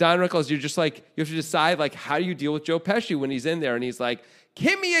 And Don Rickles, you're just like, you have to decide, like, how do you deal with Joe Pesci when he's in there and he's like,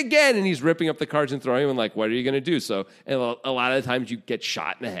 hit me again. And he's ripping up the cards and throwing them and like, what are you going to do? So, and a lot of the times you get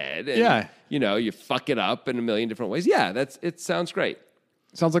shot in the head. And, Yeah. You fuck it up in a million different ways. Yeah, it sounds great.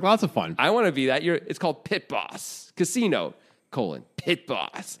 Sounds like lots of fun. I want to be that. It's called Pit Boss. Casino, Pit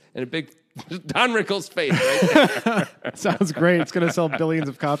Boss. And a big Don Rickles face right there. Sounds great. It's going to sell billions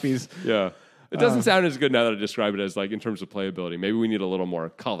of copies. Yeah. It doesn't sound as good now that I describe it as like in terms of playability. Maybe we need a little more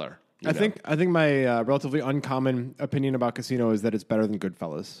color. I think my relatively uncommon opinion about Casino is that it's better than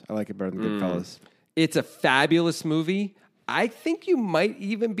Goodfellas. I like it better than Goodfellas. It's a fabulous movie. I think you might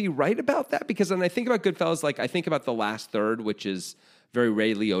even be right about that because when I think about Goodfellas, like I think about the last third, which is very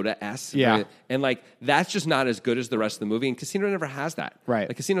Ray Liotta-esque. Yeah. And like that's just not as good as the rest of the movie. And Casino never has that. Right.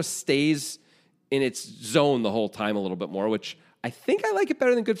 Like Casino stays in its zone the whole time a little bit more, which I think I like it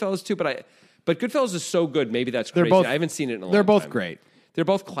better than Goodfellas too. But Goodfellas is so good. Maybe that's crazy. I haven't seen it in a long time. They're both great. They're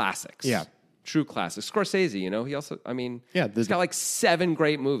both classics. Yeah. True classics. Scorsese, he also, he's got like 7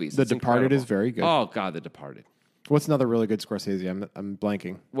 great movies. The It's Departed incredible. is very good. Oh, God, The Departed. What's another really good Scorsese? I'm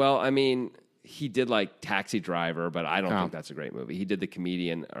blanking. Well, he did like Taxi Driver, but I don't think that's a great movie. He did The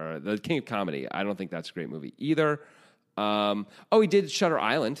Comedian or The King of Comedy. I don't think that's a great movie either. He did Shutter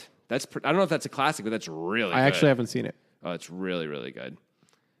Island. I don't know if that's a classic, but that's really good. I actually haven't seen it. Oh, it's really, really good.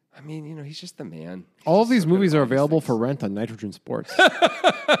 He's just the man. All of these movies are available for rent on Nitrogen Sports.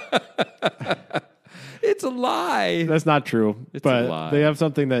 It's a lie. That's not true. It's but a lie. they have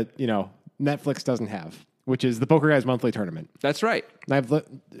something that, Netflix doesn't have, which is the Poker Guys Monthly Tournament. That's right.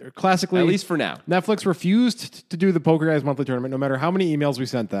 Classically, At least for now. Netflix refused to do the Poker Guys Monthly Tournament no matter how many emails we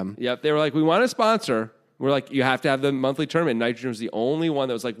sent them. Yep. They were like, we want a sponsor. We're like, you have to have the monthly tournament. Nitrogen was the only one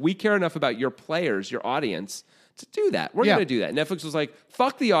that was like, we care enough about your players, your audience, to do that. We're going to do that. Netflix was like,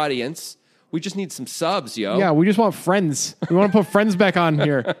 fuck the audience. We just need some subs, yo. Yeah, we just want friends. We want to put friends back on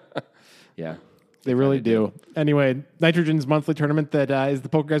here. Yeah. They really do. Anyway, Nitrogen's monthly tournament that is the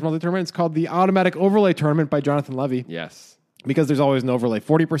Poker Guys Monthly Tournament. It's called the Automatic Overlay Tournament by Jonathan Levy. Yes. Because there's always an overlay.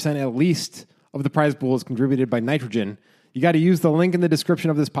 40% at least of the prize pool is contributed by Nitrogen. You got to use the link in the description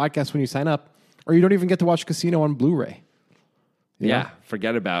of this podcast when you sign up, or you don't even get to watch Casino on Blu-ray. Yeah.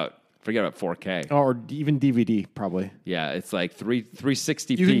 Forget about 4K. Or even DVD, probably. Yeah, it's like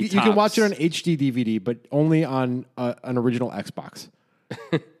 360p. You can watch it on HD DVD, but only on an original Xbox.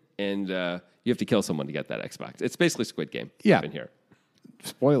 And you have to kill someone to get that Xbox. It's basically Squid Game. Yeah. In here.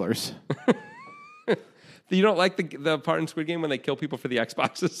 Spoilers. You don't like the part in Squid Game when they kill people for the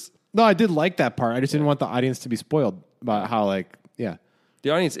Xboxes? No, I did like that part. I just didn't want the audience to be spoiled about how, The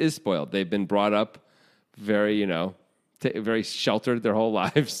audience is spoiled. They've been brought up very, very sheltered their whole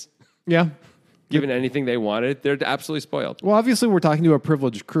lives. Yeah. Given anything they wanted, they're absolutely spoiled. Well, obviously, we're talking to a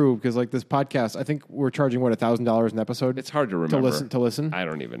privileged crew because, this podcast, I think we're charging $1,000 an episode. It's hard to remember. To listen. I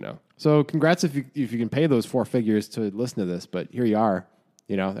don't even know. So, congrats if you can pay those 4 figures to listen to this. But here you are,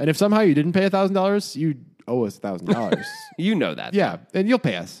 And if somehow you didn't pay $1,000, you owe us $1,000. You know that. Yeah, and you'll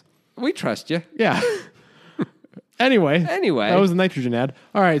pay us. We trust you. Yeah. Anyway, that was the Nitrogen ad.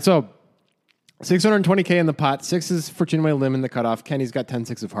 All right, so $620K in the pot. 6s for Chinwei Lim in the cutoff. Kenny's got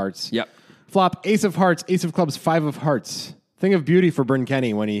 10-6 of hearts. Yep. Flop, ace of hearts, ace of clubs, 5 of hearts. Thing of beauty for Bryn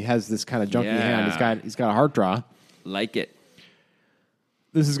Kenney when he has this kind of junky hand. He's got a heart draw. Like it.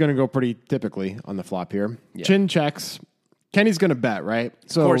 This is going to go pretty typically on the flop here. Yeah. Chin checks. Kenny's going to bet, right?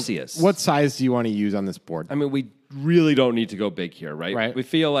 So of course he is. What size do you want to use on this board? I mean, we really don't need to go big here, right? Right. We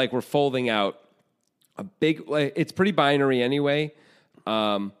feel like we're folding out a big. It's pretty binary anyway.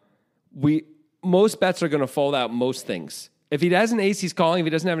 Most bets are going to fold out most things. If he has an ace, he's calling. If he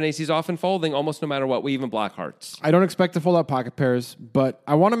doesn't have an ace, he's often folding almost no matter what. We even block hearts. I don't expect to fold out pocket pairs, but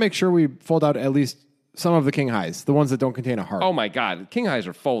I want to make sure we fold out at least some of the king highs, the ones that don't contain a heart. Oh my God. King highs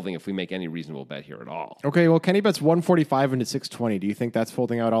are folding if we make any reasonable bet here at all. Okay, well, Kenney bets 145 into 620. Do you think that's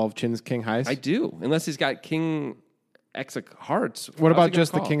folding out all of Chin's king highs? I do, unless he's got king X of hearts. What about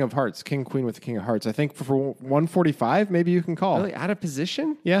just the king of hearts? King, queen with the king of hearts. I think for 145, maybe you can call. Really? Out of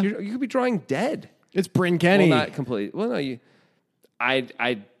position? Yeah. You could be drawing dead. It's Bryn Kenney. Well, not completely. Well, no,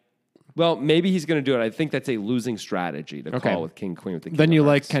 well, maybe he's going to do it. I think that's a losing strategy to call with king, queen with the king. Then you of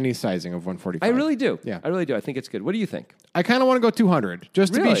like hearts. Kenny's sizing of 145. I really do. Yeah. I really do. I think it's good. What do you think? I kind of want to go 200,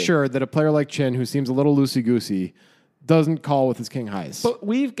 just to be Really? sure that a player like Chin, who seems a little loosey-goosey, doesn't call with his king highs. But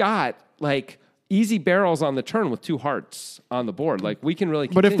we've got like easy barrels on the turn with 2 hearts on the board. Like we can really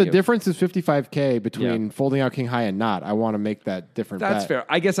continue. But if the difference is 55K between folding out king high and not, I want to make that different That's bet. fair.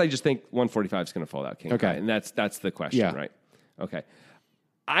 I guess I just think 145 is going to fold out king high, and that's the question, right? Okay.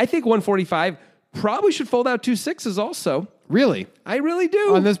 I think 145 probably should fold out 2 6s also. Really? I really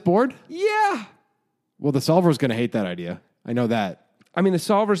do. On this board? Yeah. Well, the solver's going to hate that idea. I know that. I mean, the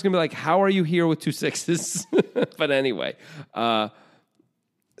solver's going to be like, how are you here with 2 6s? But anyway.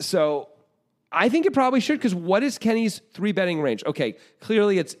 So I think it probably should, because what is Kenny's 3-betting range? Okay,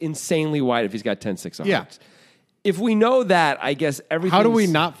 clearly it's insanely wide if he's got 10-6 of hearts. If we know that, I guess everything. How do we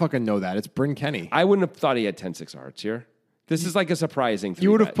not fucking know that? It's Bryn Kenney. I wouldn't have thought he had 10-6 of hearts here. This is like a surprising thing.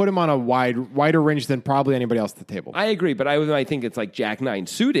 You would have put him on a wider range than probably anybody else at the table. I agree, but I think it's like Jack 9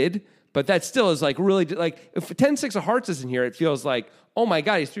 suited, but that still is like really, like if 10-6 of hearts isn't here, it feels like, oh my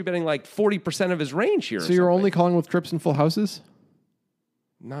God, he's 3-betting like 40% of his range here. So you're only calling with trips and full houses?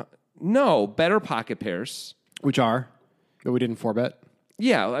 No, better pocket pairs. Which are? That we didn't 4-bet?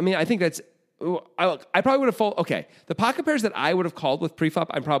 Yeah, I mean, I think that's. I probably would have folded. Okay, the pocket pairs that I would have called with preflop,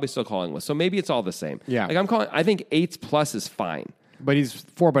 I'm probably still calling with. So maybe it's all the same. Yeah. Like I'm calling. I think 8s plus is fine. But he's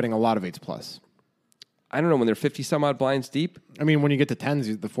 4-betting a lot of 8s plus. I don't know when they're 50 some odd blinds deep. I mean, when you get to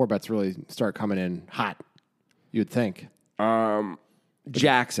 10s, the 4-bets really start coming in hot. You'd think.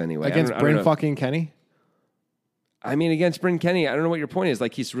 Jacks anyway. Against Bryn fucking Kenney? I mean, against Bryn Kenney, I don't know what your point is.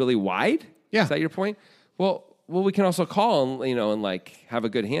 Like he's really wide. Yeah. Is that your point? Well, we can also call and like have a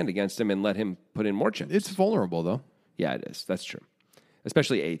good hand against him and let him put in more chips. It's vulnerable, though. Yeah, it is. That's true.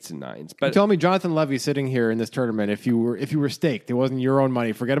 Especially 8s and 9s. But you tell me, Jonathan Levy sitting here in this tournament, if you were staked, it wasn't your own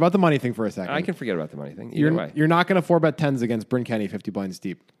money. Forget about the money thing for a second. I can forget about the money thing. Either way. You're not going to 4-bet 10s against Bryn Kenney 50 blinds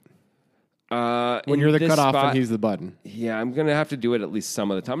deep. When you're the cutoff and he's the button. Yeah, I'm going to have to do it at least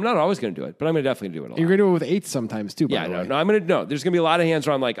some of the time. I'm not always going to do it, but I'm going to definitely do it a lot. You're going to do it with 8s sometimes, too, by the way. I'm going to, there's going to be a lot of hands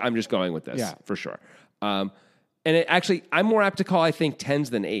where I'm like, I'm just going with this, for sure. And I'm more apt to call, I think, 10s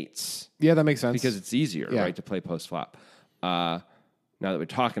than 8s. Yeah, that makes sense. Because it's easier, right, to play post-flop, now that we're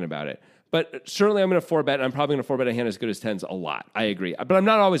talking about it. But certainly I'm going to 4-bet, and I'm probably going to 4-bet a hand as good as 10s a lot. I agree. But I'm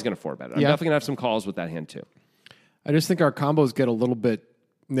not always going to 4-bet it. I'm definitely going to have some calls with that hand, too. I just think our combos get a little bit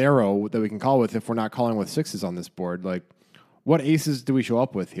narrow that we can call with if we're not calling with 6s on this board. Like, what aces do we show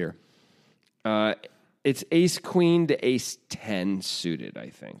up with here? It's ace-queen to ace-10 suited, I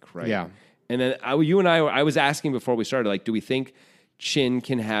think, right? Yeah. And then I was asking before we started, like, do we think Chin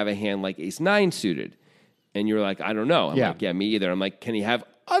can have a hand like ace-9 suited? And you were like, I don't know. I'm like, yeah, me either. I'm like, can he have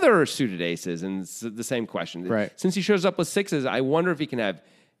other suited aces? And it's the same question. Right. Since he shows up with 6s, I wonder if he can have,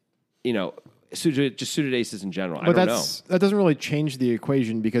 suited aces in general. But I don't know. That doesn't really change the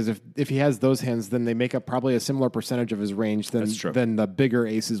equation, because if he has those hands, then they make up probably a similar percentage of his range than the bigger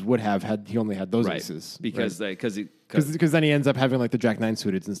aces would have had he only had those aces. Because then he ends up having like the Jack 9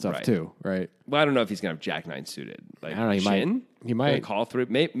 suited and stuff too, right? Well, I don't know if he's going to have Jack 9 suited. Like, I don't know. He might call through.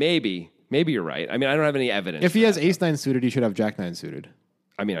 Maybe you're right. I mean, I don't have any evidence. If he has ace 9 suited, he should have Jack 9 suited.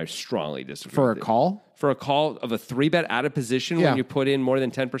 I mean, I strongly disagree. For a call? For a call of a 3-bet out of position when you put in more than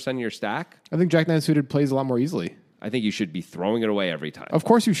 10% of your stack? I think Jack 9 suited plays a lot more easily. I think you should be throwing it away every time. Of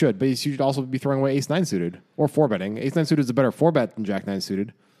course you should, but you should also be throwing away ace 9 suited or 4-betting. Ace 9 suited is a better 4-bet than Jack 9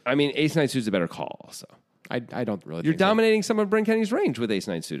 suited. I mean, ace 9 suited is a better call also. I don't really You're think dominating some of Bryn Kenney's range with ace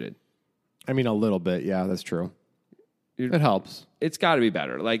 9 suited. I mean, a little bit. Yeah, that's true. It helps. It's got to be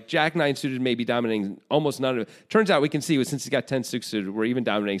better. Like Jack 9 suited may be dominating almost none of it. Turns out we can see since he's got 10-6 suited, we're even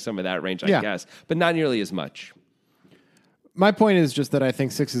dominating some of that range, I guess, but not nearly as much. My point is just that I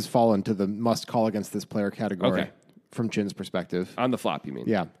think 6s fall into the must call against this player category from Chin's perspective. On the flop, you mean?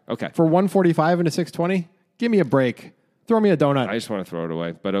 Yeah. Okay. For 145 into 620, give me a break. Throw me a donut. I just want to throw it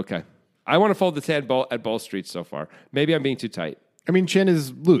away, but okay. I want to fold the hand at both streets so far. Maybe I'm being too tight. I mean, Chin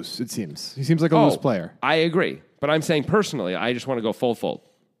is loose, it seems. He seems like a loose player. I agree. But I'm saying personally, I just want to go fold.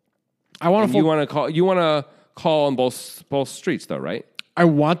 I want to fold. You want to call on both streets, though, right? I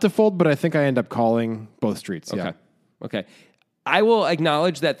want to fold, but I think I end up calling both streets. Okay. Yeah. Okay. I will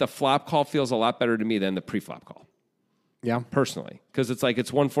acknowledge that the flop call feels a lot better to me than the pre-flop call. Yeah. Personally. Because it's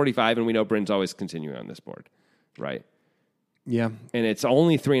 145, and we know Bryn's always continuing on this board, right? Yeah. And it's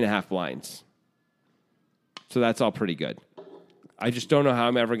only 3.5 blinds. So that's all pretty good. I just don't know how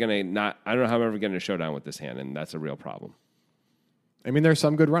I'm ever going to I don't know how I'm ever going to showdown with this hand, and that's a real problem. I mean, there's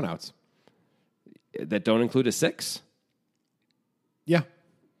some good runouts. That don't include a 6? Yeah.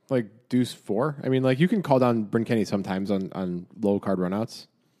 Like deuce 4. I mean, like you can call down Bryn Kenney sometimes on low card runouts.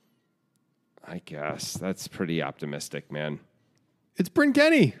 I guess. That's pretty optimistic, man. It's Bryn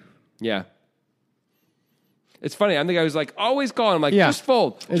Kenney. Yeah. It's funny. I'm the guy who's like, always call. I'm like, just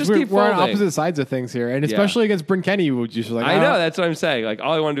fold. Just keep folding. We're on opposite sides of things here. And especially against Bryn Kenney, you would just like, I know. That's what I'm saying. Like,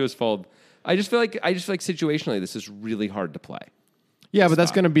 all I want to do is fold. I just feel like situationally, this is really hard to play. Yeah, but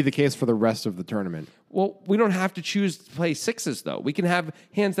that's going to be the case for the rest of the tournament. Well, we don't have to choose to play 6s, though. We can have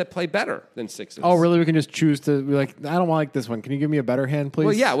hands that play better than 6s. Oh, really? We can just choose to be like, I don't like this one. Can you give me a better hand, please?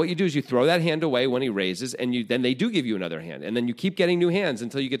 Well, yeah. What you do is you throw that hand away when he raises, and then they do give you another hand. And then you keep getting new hands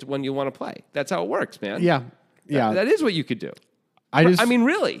until you get to one you want to play. That's how it works, man. Yeah. Yeah. That is what you could do. I mean,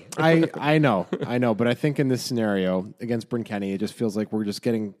 really. I know. But I think in this scenario, against Bryn Kenney, it just feels like we're just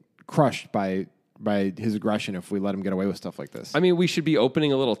getting crushed by his aggression if we let him get away with stuff like this. I mean, we should be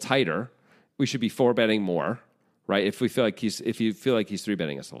opening a little tighter. We should be 4-betting more, right? If you feel like he's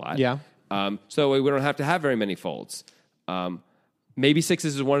 3-betting us a lot. Yeah. So we don't have to have very many folds. Maybe 6s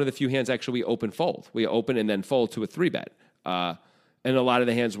is one of the few hands actually we open fold. We open and then fold to a 3-bet. And a lot of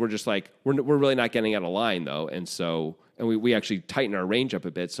the hands we're just like, we're really not getting out of line though. And we actually tighten our range up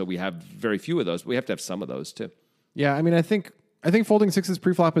a bit. So we have very few of those. We have to have some of those too. Yeah. I mean, I think folding 6s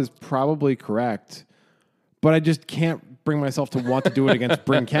preflop is probably correct, but I just can't bring myself to want to do it against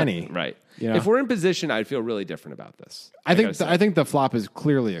Bryn Kenney. Right. You know? If we're in position, I'd feel really different about this. I think the flop is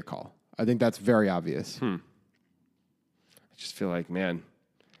clearly a call. I think that's very obvious. I just feel like, man,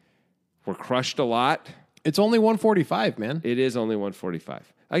 we're crushed a lot. It's only 145, man. It is only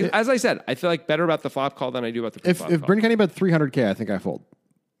 145. As I said, I feel like better about the flop call than I do about the pre-flop call. If Bryn Kenney bet 300K, I think I fold.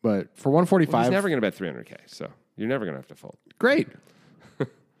 But for 145... he's never going to bet 300K, so you're never going to have to fold. Great.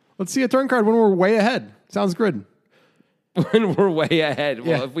 Let's see a turn card when we're way ahead. Sounds good. When we're way ahead.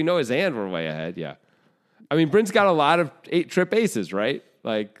 Well, if we know his hand, we're way ahead, yeah. I mean, Bryn's got a lot of 8-trip aces, right?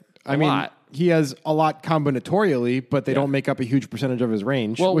 Like, a lot. He has a lot combinatorially, but they don't make up a huge percentage of his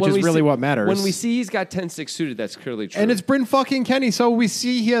range, which is really what matters. When we see he's got 10-6 suited, that's clearly true. And it's Bryn fucking Kenney, so we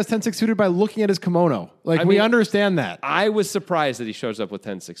see he has 10-6 suited by looking at his kimono. We understand that. I was surprised that he shows up with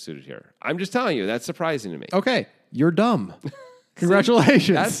 10-6 suited here. I'm just telling you, that's surprising to me. Okay, you're dumb. Congratulations.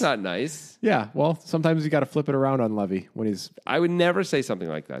 See, that's not nice. Yeah, well, sometimes you got to flip it around on Levy when he's... I would never say something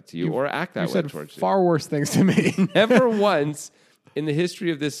like that to you or act that way towards you. Far worse things to me. Never once in the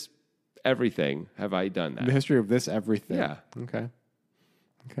history of this everything have I done that. The history of this everything. Yeah. Okay.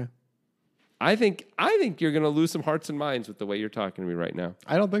 I think you're going to lose some hearts and minds with the way you're talking to me right now.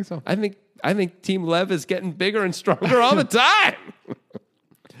 I don't think so. I think Team Lev is getting bigger and stronger all the time.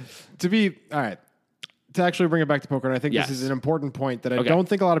 To actually bring it back to poker, and I think this is an important point that I don't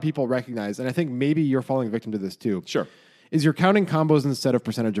think a lot of people recognize, and I think maybe you're falling victim to this too. Sure. Is you're counting combos instead of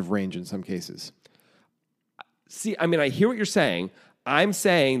percentage of range in some cases. See, I mean, I hear what you're saying. I'm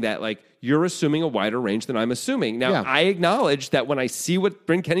saying that, like, you're assuming a wider range than I'm assuming. Now, I acknowledge that when I see what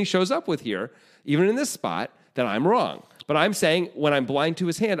Bryn Kenney shows up with here, even in this spot, that I'm wrong. But I'm saying when I'm blind to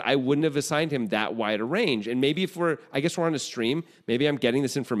his hand, I wouldn't have assigned him that wide a range. And maybe I guess we're on a stream, maybe I'm getting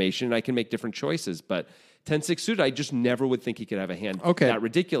this information and I can make different choices. But 10-6 suited, I just never would think he could have a hand that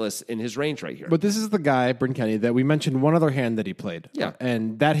ridiculous in his range right here. But this is the guy, Bryn Kenney, that we mentioned one other hand that he played. Yeah.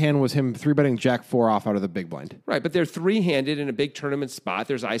 And that hand was him 3-betting Jack 4 off out of the big blind. Right, but they're 3-handed in a big tournament spot.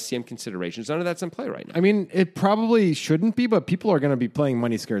 There's ICM considerations. None of that's in play right now. I mean, it probably shouldn't be, but people are going to be playing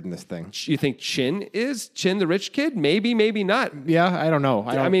money scared in this thing. You think Chin the rich kid? Maybe, maybe not. Yeah, I don't know.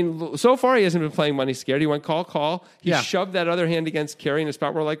 I mean, so far he hasn't been playing money scared. He went call. He shoved that other hand against Kerry in a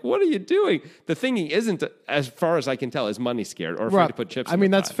spot where we're like, what are you doing? The thing he isn't, as far as I can tell, is money scared or afraid to put chips. I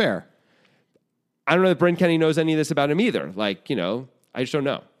mean, that's fair. I don't know that Bryn Kenney knows any of this about him either. Like, I just don't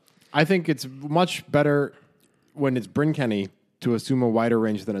know. I think it's much better when it's Bryn Kenney to assume a wider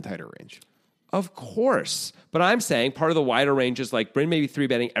range than a tighter range. Of course. But I'm saying part of the wider range is like Bryn may be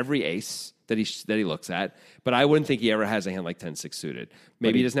 3-betting every ace that he looks at, but I wouldn't think he ever has a hand like 10-6 suited.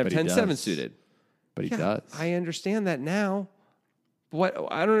 Maybe he doesn't have 10-7 suited. But he does. I understand that now.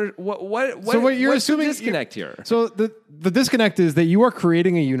 What I don't what So what you're what's the assuming disconnect here? So the disconnect is that you are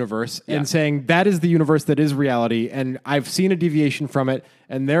creating a universe and saying that is the universe that is reality, and I've seen a deviation from it,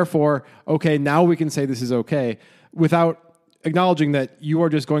 and therefore, okay, now we can say this is okay, without acknowledging that you are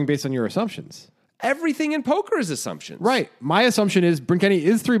just going based on your assumptions. Everything in poker is assumptions. Right. My assumption is Bryn Kenney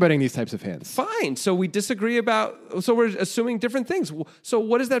is 3-betting these types of hands. Fine. So we disagree so we're assuming different things. So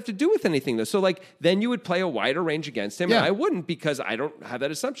what does that have to do with anything though? So like, then you would play a wider range against him and I wouldn't because I don't have that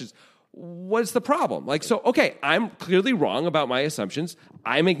assumptions. What's the problem? Like, so, okay, I'm clearly wrong about my assumptions.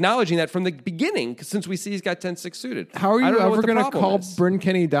 I'm acknowledging that from the beginning since we see he's got 10-6 suited. How are you ever going to call Bryn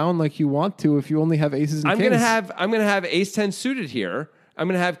Kenney down like you want to if you only have aces and kings? I'm going to have ace 10 suited here. I'm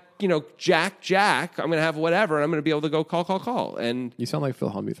going to have, Jack, Jack. I'm going to have whatever. And I'm going to be able to go call. And you sound like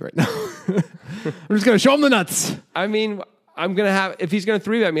Phil Hellmuth right now. I'm just going to show him the nuts. I mean, I'm going to have, if he's going to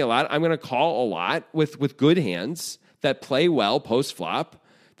 3-bet me a lot, I'm going to call a lot with good hands that play well post-flop,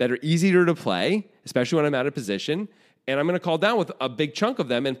 that are easier to play, especially when I'm out of position. And I'm going to call down with a big chunk of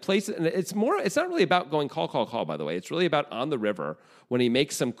them and place it. And it's not really about going call, by the way. It's really about on the river when he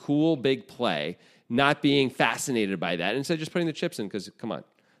makes some cool big play, not being fascinated by that. Instead of just putting the chips in because, come on.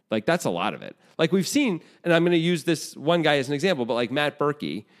 Like, that's a lot of it. Like, we've seen, and I'm going to use this one guy as an example, but like Matt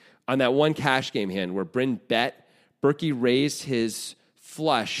Berkey on that one cash game hand where Bryn bet, Berkey raised his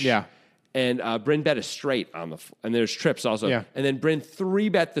flush. Yeah. And Bryn bet a straight and there's trips also. Yeah. And then Bryn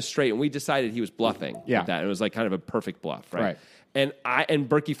 3-bet the straight, and we decided he was bluffing with that. It was like kind of a perfect bluff, right? And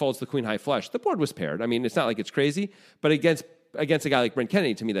Berkey folds the queen high flush. The board was paired. I mean, it's not like it's crazy, but against a guy like Bryn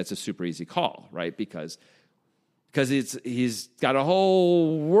Kenney, to me, that's a super easy call, right? Because he's got a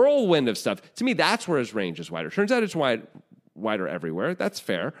whole whirlwind of stuff. To me, that's where his range is wider. Turns out it's wider everywhere. That's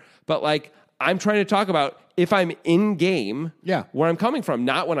fair. But like, I'm trying to talk about if I'm in game, where I'm coming from,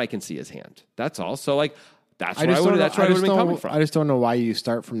 not when I can see his hand. That's all. So like, that's where I would have been coming from. I just don't know why you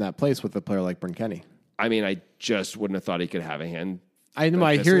start from that place with a player like Bryn Kenney. I mean, I just wouldn't have thought he could have a hand. I know.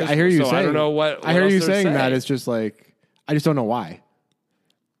 I hear you saying. I don't know what I hear you saying that. It's just like, I just don't know why.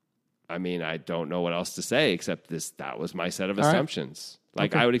 I mean, I don't know what else to say except that was my set of assumptions. Right.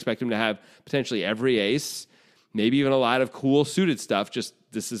 Like, I would expect him to have potentially every ace, maybe even a lot of cool suited stuff. Just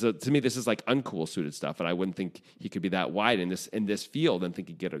to me, this is like uncool suited stuff, and I wouldn't think he could be that wide in this field and think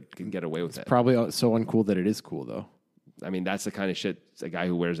he can get away with it. Probably so uncool that it is cool, though. I mean, that's the kind of shit a guy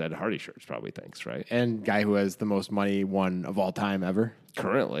who wears Ed Hardy shirts probably thinks, right? And guy who has the most money won of all time ever.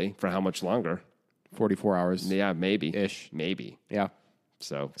 Currently, for how much longer? 44 hours. Yeah, maybe. Ish. Maybe. Yeah.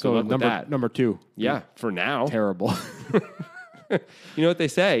 So number 2. Yeah, for now. Terrible. You know what they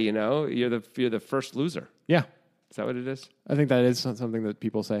say, you're the first loser. Yeah. Is that what it is? I think that is something that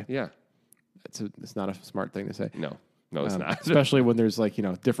people say. Yeah. It's not a smart thing to say. No, it's not. Especially when there's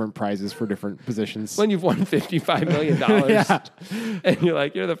different prizes for different positions. When you've won $55 million and you're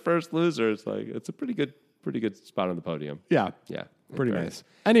like, you're the first loser. It's like, it's a pretty good spot on the podium. Yeah. Yeah. Pretty nice.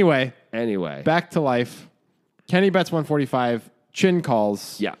 Anyway. Back to life. Kenney bets 145. Chin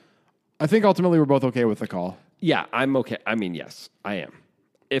calls. Yeah. I think ultimately we're both okay with the call. Yeah, I'm okay. I mean, yes, I am.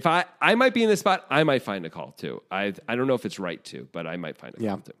 If I might be in this spot, I might find a call too. I don't know if it's right to, but I might find a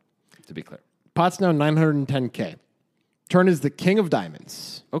call too, to be clear. Pot's now 910K. Turn is the king of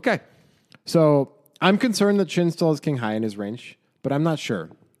diamonds. Okay. So I'm concerned that Chin still has king high in his range, but I'm not sure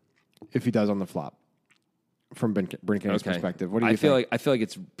if he does on the flop from Bryn Kenney's perspective. What do you think? I feel like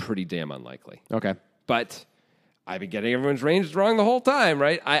it's pretty damn unlikely. Okay. But I've been getting everyone's range wrong the whole time,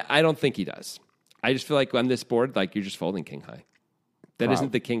 right? I don't think he does. I just feel like on this board, like you're just folding king high. That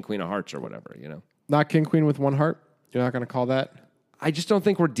isn't the king, queen of hearts or whatever, Not king, queen with one heart? You're not going to call that? I just don't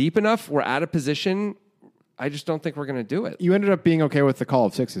think we're deep enough. We're out of position. I just don't think we're going to do it. You ended up being okay with the call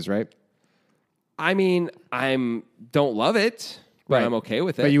of sixes, right? I mean, don't love it, but I'm okay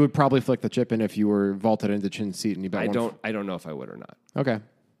with it. But you would probably flick the chip in if you were vaulted into Chin's seat and you bet I don't know if I would or not. Okay.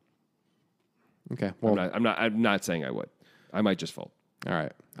 Well, I'm not saying I would. I might just fold. All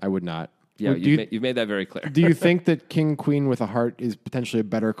right. I would not. Yeah, you've made that very clear. Do you think that king, queen with a heart is potentially a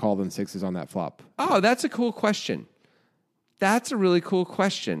better call than sixes on that flop? Oh, that's a cool question. That's a really cool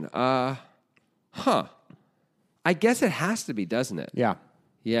question. I guess it has to be, doesn't it? Yeah.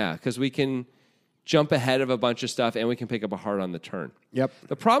 Yeah, because we can jump ahead of a bunch of stuff and we can pick up a heart on the turn. Yep.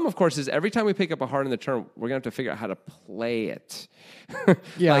 The problem, of course, is every time we pick up a heart on the turn, we're going to have to figure out how to play it.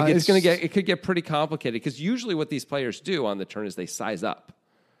 Yeah. It could get pretty complicated because usually what these players do on the turn is they size up.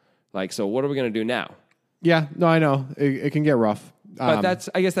 Like, so what are we going to do now? Yeah, no, I know. It can get rough. But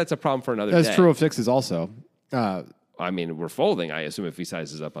I guess that's a problem for another day. That's true of sixes also. I mean, we're folding, I assume, if he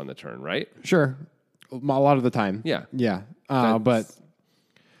sizes up on the turn, right? Sure. A lot of the time. Yeah. Yeah. But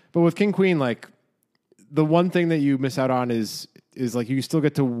with king, queen, like, the one thing that you miss out on is is like you still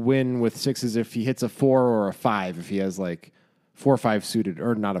get to win with sixes if he hits a 4 or a 5, if he has like 4-5 suited,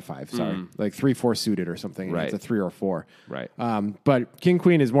 or not a 5, sorry, like 3-4 suited or something. Right. It's a 3 or 4. Right. But King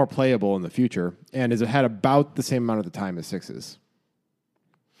Queen is more playable in the future and has had about the same amount of the time as sixes.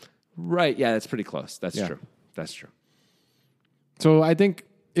 Right. Yeah, that's pretty close. That's true. That's true. So I think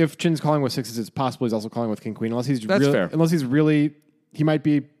if Chin's calling with sixes, it's possible he's also calling with King Queen. Fair. Unless he's really, he might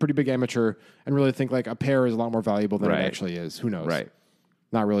be a pretty big amateur and really think like a pair is a lot more valuable than it actually is. Who knows? Right.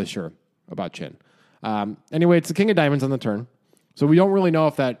 Not really sure about Chin. Anyway, it's the King of Diamonds on the turn. So we don't really know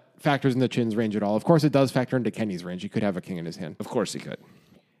if that factors into Chin's range at all. Of course, it does factor into Kenney's range. He could have a king in his hand. Of course he could.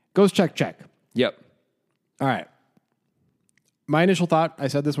 Goes check, check. Yep. All right. My initial thought, I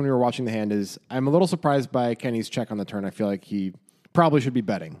said this when we were watching the hand, is I'm a little surprised by Kenney's check on the turn. I feel like he probably should be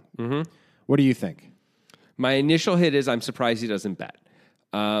betting. Mm-hmm. What do you think? My initial hit is I'm surprised he doesn't bet.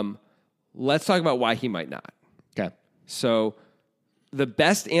 Let's talk about why he might not. Okay. So the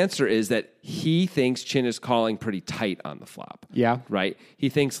best answer is that he thinks Chin is calling pretty tight on the flop. Yeah. Right? He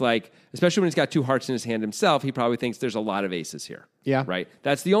thinks like, especially when he's got 2 hearts in his hand himself, he probably thinks there's a lot of aces here. Yeah. Right?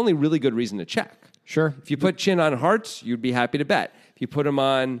 That's the only really good reason to check. Sure. If you put Chin on hearts, you'd be happy to bet. If you put him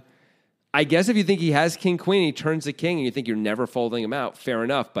on, I guess if you think he has king, queen, he turns the king and you think you're never folding him out, fair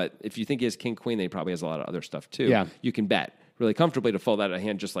enough. But if you think he has king, queen, then he probably has a lot of other stuff too. Yeah. You can bet really comfortably to fold out a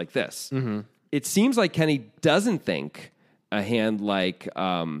hand just like this. Mm-hmm. It seems like Kenney doesn't think a hand like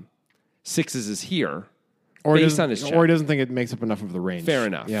sixes is here, or based on his check. Or he doesn't think it makes up enough of the range. Fair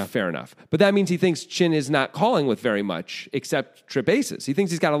enough. Yeah. Fair enough. But that means he thinks Chin is not calling with very much except trip aces. He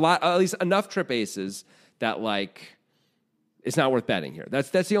thinks he's got a lot, at least enough trip aces that like it's not worth betting here. That's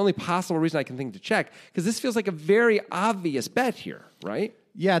the only possible reason I can think to check, because this feels like a very obvious bet here, right?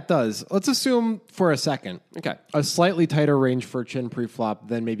 Yeah, it does. Let's assume for a second, a slightly tighter range for Chin pre-flop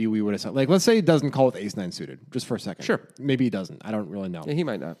than maybe we would have said. Like, let's say he doesn't call with ace-9 suited, just for a second. Sure. Maybe he doesn't. I don't really know. Yeah, he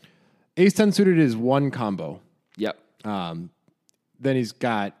might not. Ace-10 suited is one combo. Yep. Then he's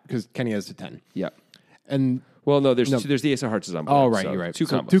got, because Kenney has a 10. Yep. And well, no, there's the ace of hearts is on board. Oh, right, so you're right. 2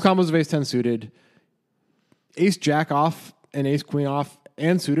 combos. 2 combos of ace-10 suited. Ace-jack off and ace-queen off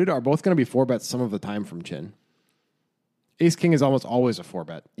and suited are both going to be 4-bets some of the time from Chin. Ace-king is almost always a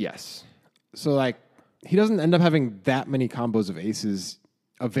 4-bet. Yes. So, like, he doesn't end up having that many combos of aces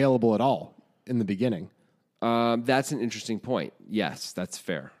available at all in the beginning. That's an interesting point. Yes, that's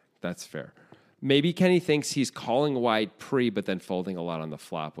fair. That's fair. Maybe Kenney thinks he's calling wide pre, but then folding a lot on the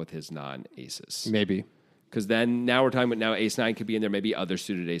flop with his non-aces. Maybe. Because then now we're talking about now ace-9 could be in there, maybe other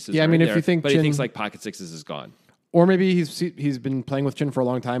suited aces. Yeah, I mean, if there, you think but Chin, he thinks like pocket sixes is gone. Or maybe he's been playing with Chin for a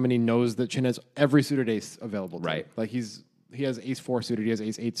long time and he knows that Chin has every suited ace available to him. Like he has ace-4 suited, he has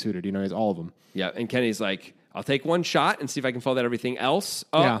ace-8 suited, he has all of them. Yeah, and Kenney's like, I'll take one shot and see if I can fold out everything else.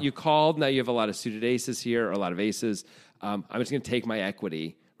 Oh, yeah. You called. Now you have a lot of suited aces here, or a lot of aces. I'm just going to take my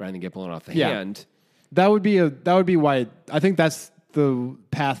equity rather than get blown off the hand. That would be why I think that's the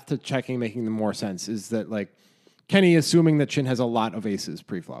path to checking making the more sense, is that like Kenney assuming that Chin has a lot of aces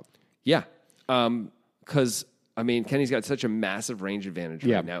pre-flop. Yeah. Because I mean, Kenney's got such a massive range advantage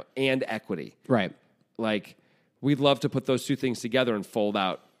right now and equity. Right. Like, we'd love to put those two things together and fold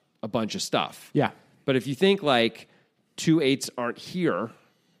out a bunch of stuff. Yeah. But if you think like 2 8s aren't here,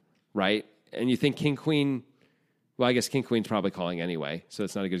 right? And you think king, queen, well, I guess king, queen's probably calling anyway, so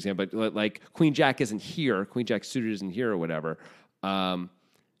it's not a good example. But like queen, jack isn't here, queen, jack suited isn't here or whatever.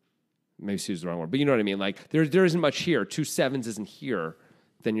 Maybe suited is the wrong word, but you know what I mean? Like there isn't much here. 2 7s isn't here.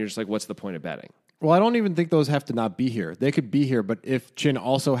 Then you're just like, what's the point of betting? Well, I don't even think those have to not be here. They could be here, but if Chin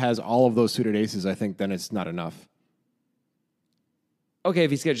also has all of those suited aces, I think then it's not enough. Okay,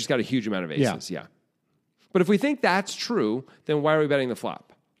 if he's just got a huge amount of aces, yeah. But if we think that's true, then why are we betting the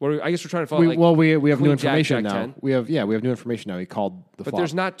flop? I guess we're trying to follow. We have new information jack, now. 10. We have new information now. He called the flop. But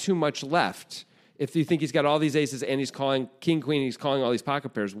there's not too much left. If you think he's got all these aces and he's calling king, queen, and he's calling all these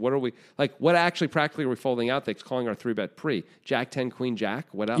pocket pairs, what are we like? What actually practically are we folding out that's calling our 3-bet pre? Jack 10, queen, jack.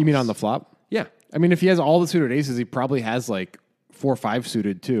 What else? You mean on the flop? Yeah. I mean, if he has all the suited aces, he probably has like 4 5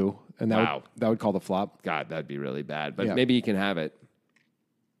 suited too, and that would call the flop. God, that'd be really bad. But maybe he can have it.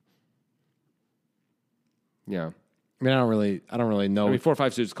 Yeah. I mean, I don't really know. I mean, 4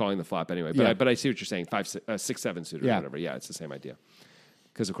 5 suited is calling the flop anyway. But I see what you're saying. 6 7 suited or whatever. Yeah, it's the same idea.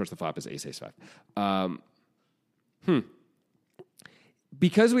 Because of course the flop is ace 5.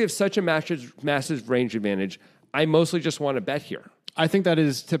 Because we have such a massive range advantage, I mostly just want to bet here. I think that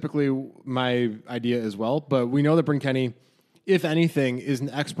is typically my idea as well. But we know that Bryn Kenney, if anything, is an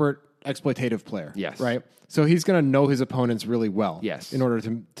expert exploitative player. Yes. Right? So he's going to know his opponents really well. Yes. In order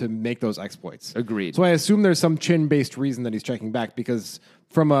to make those exploits. Agreed. So I assume there's some Chin-based reason that he's checking back, because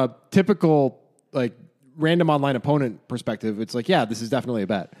from a typical like random online opponent perspective, it's like, yeah, this is definitely a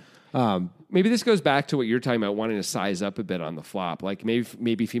bet. Maybe this goes back to what you're talking about, wanting to size up a bit on the flop. Like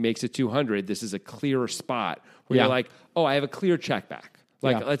maybe if he makes it 200, this is a clearer spot where you're like, oh, I have a clear check back.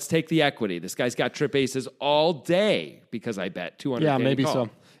 Like, let's take the equity. This guy's got trip aces all day because I bet 200. Yeah, maybe so.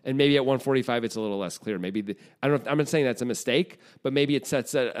 And maybe at 145, it's a little less clear. Maybe I don't know. I'm not saying that's a mistake, but maybe it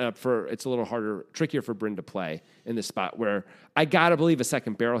sets it up for it's a little harder, trickier for Bryn to play in this spot where I gotta believe a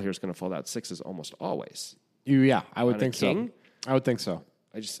second barrel here is going to fold out sixes almost always. I would think so. I would think so.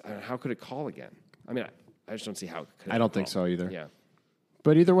 How could it call again? I mean, I just don't see how it could. I don't think so either. Yeah.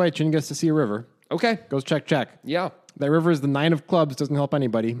 But either way, Chin gets to see a river. Okay. Goes check, check. Yeah. That river is the 9 of clubs. Doesn't help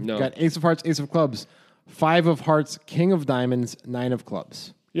anybody. No. Got ace of hearts, ace of clubs, 5 of hearts, king of diamonds, 9 of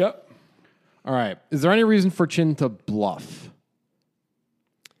clubs. Yep. All right. Is there any reason for Chin to bluff?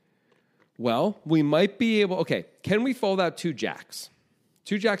 Well, we might be able... Okay, can we fold out 2 jacks?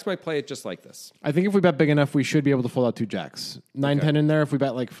 2 jacks might play it just like this. I think if we bet big enough, we should be able to fold out 2 jacks. 9, 10 in there if we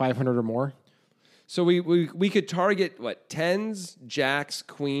bet like 500 or more. So we could target, 10s, jacks,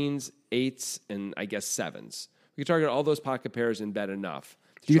 queens, 8s, and I guess 7s. We could target all those pocket pairs and bet enough.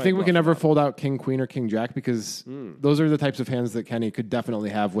 Do you think we can ever fold out king, queen, or king, jack? Because those are the types of hands that Kenney could definitely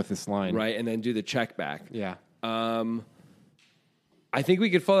have with this line. Right, and then do the check back. Yeah. I think we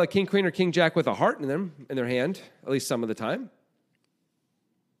could fold out king, queen, or king, jack with a heart in their hand, at least some of the time.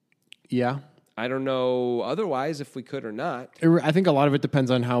 Yeah. I don't know otherwise if we could or not. I think a lot of it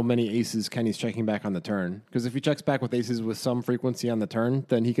depends on how many aces Kenny's checking back on the turn. Because if he checks back with aces with some frequency on the turn,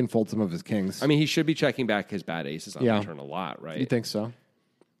 then he can fold some of his kings. I mean, he should be checking back his bad aces on the turn a lot, right? You think so?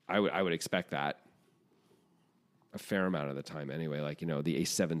 I would expect that a fair amount of the time anyway. Like, the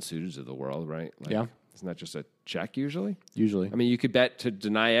ace 7 suiteds of the world, right? Like, yeah. Isn't that just a check usually? Usually. I mean, you could bet to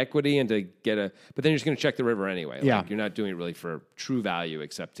deny equity and to get but then you're just going to check the river anyway. Like, yeah. You're not doing it really for true value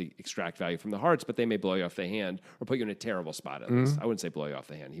except to extract value from the hearts, but they may blow you off the hand or put you in a terrible spot at least. I wouldn't say blow you off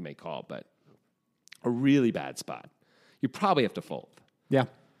the hand. He may call, but a really bad spot. You probably have to fold. Yeah.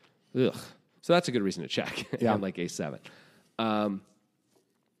 Ugh. So that's a good reason to check. Yeah. Like ace 7. All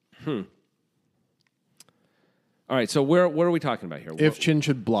right, so what are we talking about here? If Chin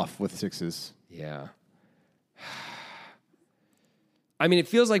should bluff with sixes. Yeah. I mean, it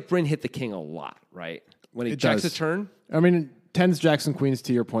feels like Bryn hit the king a lot, right? When he checks a turn. I mean, 10s, jacks, and queens,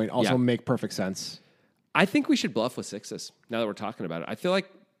 to your point, also make perfect sense. I think we should bluff with sixes, now that we're talking about it. I feel like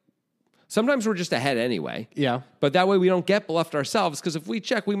sometimes we're just ahead anyway. Yeah. But that way we don't get bluffed ourselves, because if we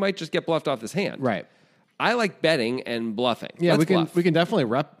check, we might just get bluffed off this hand. Right. I like betting and bluffing. Yeah, Let's we can definitely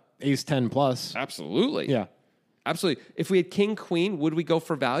rep ace 10 plus. Absolutely. Yeah. Absolutely. If we had king, queen, would we go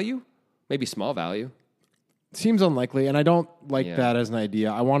for value? Maybe small value. Seems unlikely, and I don't like that as an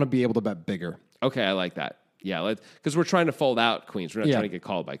idea. I want to be able to bet bigger. Okay, I like that. Yeah, because we're trying to fold out queens. We're not trying to get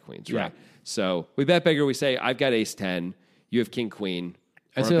called by queens, right? So we bet bigger. We say, I've got ace 10. You have king, queen,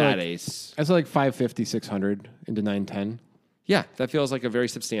 or a bad ace. I say like 550, 600 into 9, 10. Yeah, that feels like a very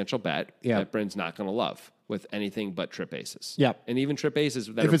substantial bet that Bryn's not going to love with anything but trip aces. Yeah. And even trip aces.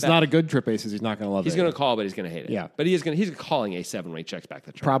 If it's not a good trip aces, he's not going to love it. He's going to call, but he's going to hate it. Yeah. But he's calling a7 when he checks back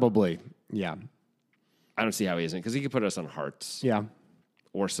the turn. Probably, yeah. I don't see how he isn't, because he could put us on hearts. Yeah.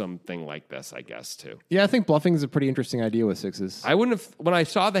 Or something like this, I guess, too. Yeah, I think bluffing is a pretty interesting idea with sixes. I wouldn't have, when I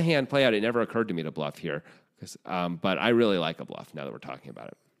saw the hand play out, it never occurred to me to bluff here. But I really like a bluff now that we're talking about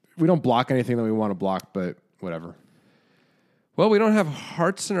it. We don't block anything that we want to block, but whatever. Well, we don't have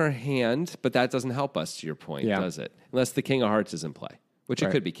hearts in our hand, but that doesn't help us, to your point, does it? Unless the king of hearts is in play, which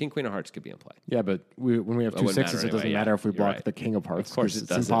it could be. King, queen of hearts could be in play. Yeah, but when we have two sixes, it doesn't matter if we block the king of hearts. Of course, it's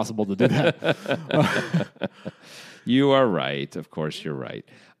impossible to do that. You are right. Of course, you're right.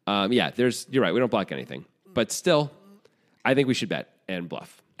 You're right. We don't block anything. But still, I think we should bet and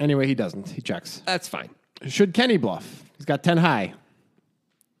bluff. Anyway, he doesn't. He checks. That's fine. Should Kenney bluff? He's got 10 high.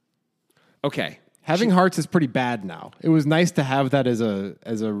 Okay. Having hearts is pretty bad now. It was nice to have that as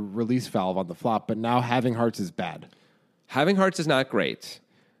a release valve on the flop, but now having hearts is bad. Having hearts is not great.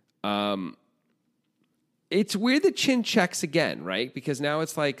 It's weird that Chin checks again, right? Because now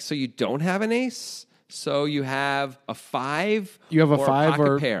it's like, so you don't have an ace, so you have a 5. You have a 5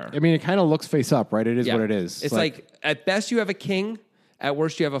 or a pair. I mean, it kind of looks face up, right? It is what it is. It's like at best you have a king, at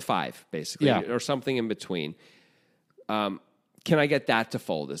worst you have a 5, basically, or something in between. Can I get that to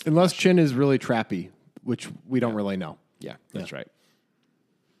fold? Unless Chin is really trappy, which we don't really know. Yeah, that's right.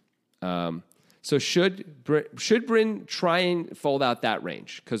 So should Bryn try and fold out that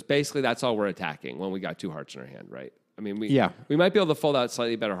range? Because basically that's all we're attacking when we got 2 hearts in our hand, right? I mean, we might be able to fold out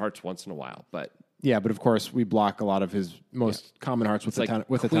slightly better hearts once in a while, but... Yeah, but of course we block a lot of his most common hearts with a ton of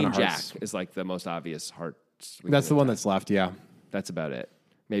hearts. Queen Jack is like the most obvious hearts. That's the one that's left, yeah. That's about it.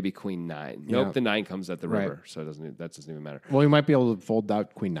 Maybe queen 9. Yeah. Nope, the 9 comes at the river, Right. so that doesn't even matter. Well, we might be able to fold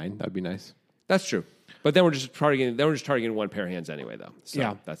out queen 9. That'd be nice. That's true. But then we're just targeting one pair of hands anyway, though. So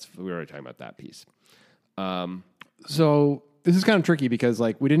Yeah. we were already talking about that piece. So this is kind of tricky because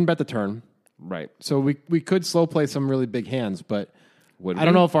we didn't bet the turn. Right. So we could slow play some really big hands, but Would I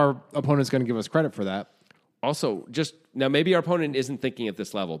don't know if our opponent's going to give us credit for that. Also, now maybe our opponent isn't thinking at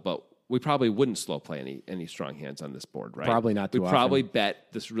this level, but we probably wouldn't slow play any strong hands on this board, right? Probably not too We'd often. probably bet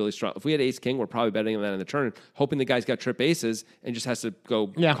this really strong. If we had ace king, we're probably betting that in the turn, hoping the guy's got trip aces and just has to go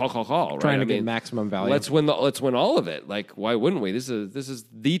call. Right? Trying to get maximum value. Let's win all of it. Like, why wouldn't we? This is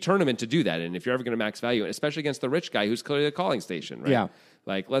the tournament to do that. And if you're ever going to max value, especially against the rich guy who's clearly a calling station, right? Yeah.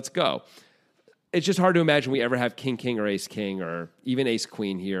 Like, let's go. It's just hard to imagine we ever have king or ace king or even ace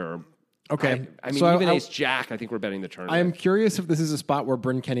queen here. Or Okay. I mean, even ace jack, I think we're betting the turn. I am curious if this is a spot where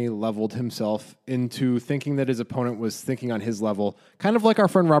Bryn Kenney leveled himself into thinking that his opponent was thinking on his level, kind of like our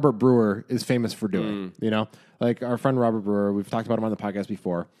friend Robert Brewer is famous for doing. You know, like our friend Robert Brewer, we've talked about him on the podcast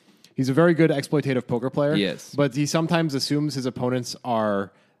before. He's a very good exploitative poker player. Yes. But he sometimes assumes his opponents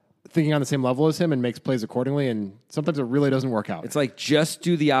are thinking on the same level as him and makes plays accordingly, and sometimes it really doesn't work out. It's like, just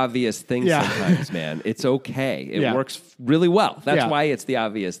do the obvious thing sometimes, man. It's okay. It works really well. That's why it's the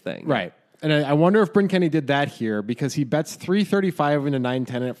obvious thing. Right. And I wonder if Bryn Kenney did that here because he bets 335 into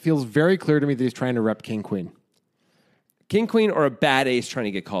 9-10, and it feels very clear to me that he's trying to rep king-queen. King-queen or a bad ace trying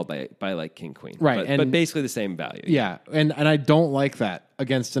to get called by like king-queen. Right. But basically the same value. Yeah, and I don't like that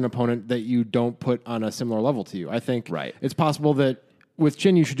against an opponent that you don't put on a similar level to you. I think it's possible that with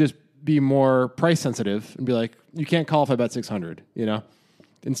Chin, you should just be more price sensitive and be like, you can't call if I bet 600, you know,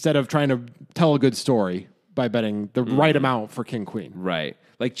 instead of trying to tell a good story by betting the right amount for king-queen. Right.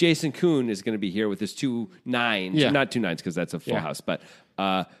 Like Jason Kuhn is going to be here with his 2 9s, not 2 9s because that's a full house, but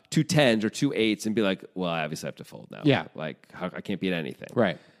 2 10s or 2 8s and be like, well, I obviously have to fold now. Yeah. Like, I can't beat anything.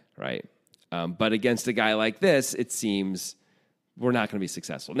 Right. Right. But against a guy like this, it seems we're not going to be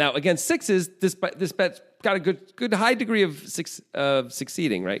successful. Now, against sixes, this bet's got a good high degree of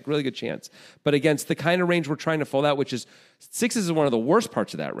succeeding, right? Really good chance. But against the kind of range we're trying to fold out, which is sixes is one of the worst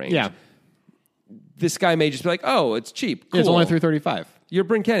parts of that range. Yeah. This guy may just be like, oh, it's cheap. Cool. It's only 335. You're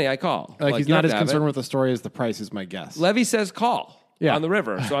Bryn Kenney, I call. Like he's not as concerned with the story as the price is my guess. Levy says call on the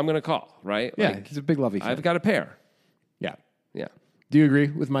river, so I'm going to call, right? Yeah, like, he's a big Levy fan. I've got a pair. Yeah. Yeah. Do you agree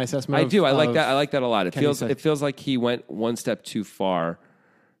with my assessment? I do. I like that. I like that a lot. It Kenney feels like he went one step too far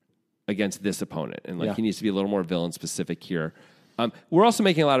against this opponent, and he needs to be a little more villain specific here. We're also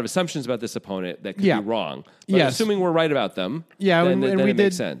making a lot of assumptions about this opponent that could be wrong. But assuming we're right about them, then it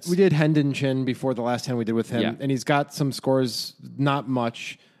makes sense. We did Hendon Chin before the last hand we did with him, and he's got some scores, not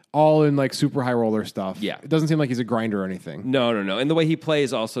much, all in like super high roller stuff. Yeah. It doesn't seem like he's a grinder or anything. No. And the way he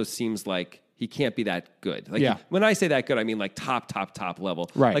plays also seems like he can't be that good. Like when I say that good, I mean like top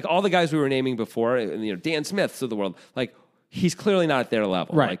level. Right. Like all the guys we were naming before, and Dan Smiths of the world, like he's clearly not at their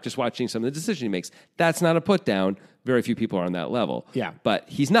level. Right. Like just watching some of the decisions he makes, that's not a put down. Very few people are on that level. Yeah. But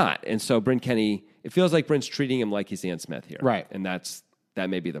he's not. And so Bryn Kenney, it feels like Bryn's treating him like he's Dan Smith here. Right. And that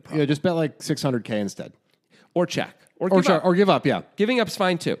may be the problem. Yeah, just bet like 600K instead. Or check. Or give up, yeah. Giving up's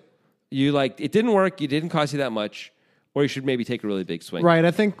fine too. It didn't work, it didn't cost you that much, or you should maybe take a really big swing. Right.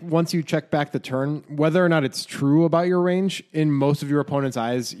 I think once you check back the turn, whether or not it's true about your range, in most of your opponent's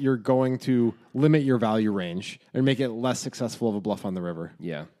eyes, you're going to limit your value range and make it less successful of a bluff on the river.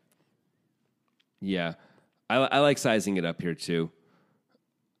 Yeah. Yeah. I like sizing it up here too.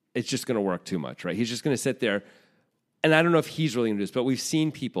 It's just going to work too much, right? He's just going to sit there. And I don't know if he's really going to do this, but we've seen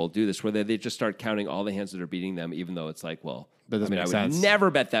people do this where they just start counting all the hands that are beating them, even though it's like, well, I would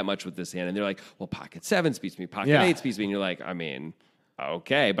never bet that much with this hand. And they're like, well, pocket sevens beats me, pocket eights beats me. And you're like, I mean,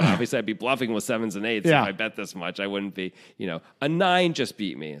 okay, but obviously I'd be bluffing with sevens and eights if I bet this much. I wouldn't be, a 9 just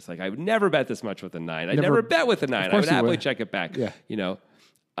beat me. It's like, I would never bet this much with a 9. I'd never bet with a 9. I would happily check it back. Yeah.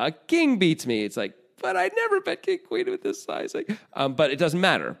 A king beats me. It's like, but I never bet king queen with this size. But it doesn't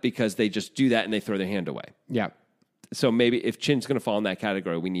matter because they just do that and they throw their hand away. Yeah. So maybe if Chin's going to fall in that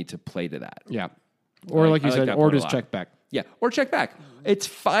category, we need to play to that. Yeah. Or like you said, or just check back. Yeah, or check back. It's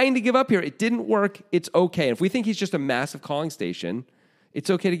fine to give up here. It didn't work. It's okay. And if we think he's just a massive calling station, it's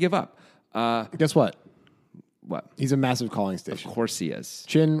okay to give up. Guess what? What? He's a massive calling station. Of course he is.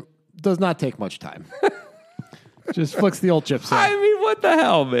 Chin does not take much time. Just flicks the old chips in. I mean, what the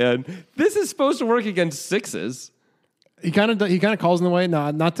hell, man? This is supposed to work against sixes. He kind of calls in the way.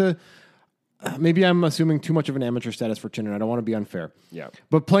 No, not to. Maybe I'm assuming too much of an amateur status for Chin, and I don't want to be unfair. Yeah.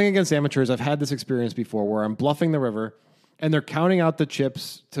 But playing against amateurs, I've had this experience before where I'm bluffing the river, and they're counting out the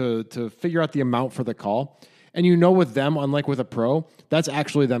chips to figure out the amount for the call. And you know with them, unlike with a pro, that's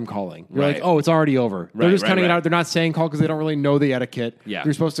actually them calling. You're Right. like, oh, it's already over. They're Right, just counting it right. out. They're not saying call because they don't really know the etiquette. Yeah.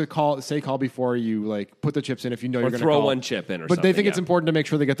 You're supposed to say call before you like put the chips in if you know you're going to throw call. one chip in or but something. they think it's important to make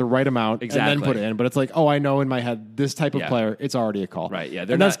sure they get the right amount and then put it in. But it's like, oh, I know in my head, this type of player, it's already a call. Right, yeah.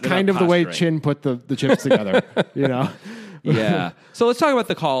 And that's kind of the way Chin put the chips together, you know? Yeah. So let's talk about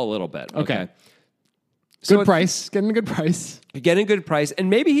the call a little bit. Okay. Good price. Getting a good price. Getting a good price.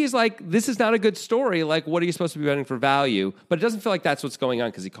 And maybe he's like, this is not a good story. Like, what are you supposed to be betting for value? But it doesn't feel like that's what's going on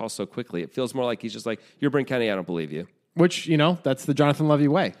because he calls so quickly. It feels more like he's just like, you're Bryn Kenney, I don't believe you. Which, you know, that's the Jonathan Levy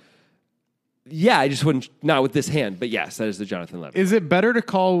way. Yeah, I just wouldn't, not with this hand. But yes, that is the Jonathan Levy. Is it better to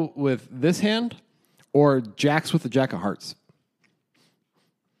call with this hand or jacks with the jack of hearts?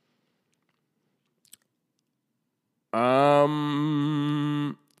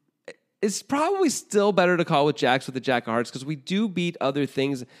 It's probably still better to call with jacks with the jack of hearts because we do beat other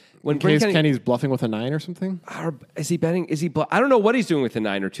things. When In case Kenny's bluffing with a 9 or something? Is he betting? I don't know what he's doing with the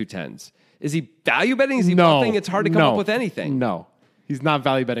 9 or 2 10s. Is he value betting? Is he bluffing? It's hard to come up with anything. No. He's not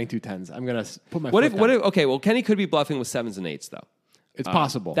value betting 2 10s. I'm going to put my What foot if, down. okay, well, Kenney could be bluffing with 7s and 8s, though. It's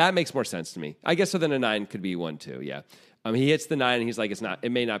possible. That makes more sense to me. I guess so then a 9 could be 1, 2, yeah. He hits the 9 and he's like,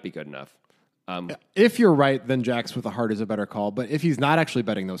 it may not be good enough. If you're right, then jacks with a heart is a better call. But if he's not actually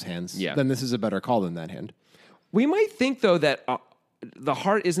betting those hands, then this is a better call than that hand. We might think, though, that the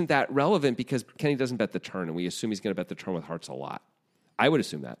heart isn't that relevant because Kenney doesn't bet the turn, and we assume he's going to bet the turn with hearts a lot. I would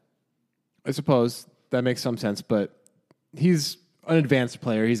assume that. I suppose that makes some sense, but he's an advanced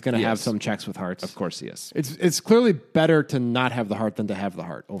player. He's going to have some checks with hearts. Of course he is. It's clearly better to not have the heart than to have the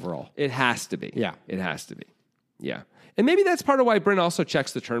heart overall. It has to be. Yeah. It has to be. Yeah. And maybe that's part of why Bryn also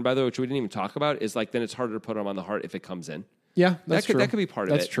checks the turn, by the way, which we didn't even talk about, is like then it's harder to put him on the heart if it comes in. Yeah, that's true. That could be part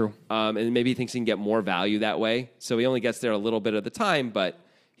of it. That's true. And maybe he thinks he can get more value that way. So he only gets there a little bit of the time, but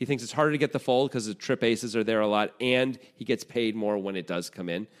he thinks it's harder to get the fold because the trip aces are there a lot, and he gets paid more when it does come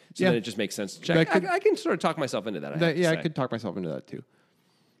in. So then it just makes sense to check. I can sort of talk myself into that. I could talk myself into that too.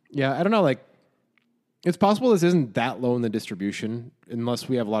 Yeah, I don't know. Like, it's possible this isn't that low in the distribution unless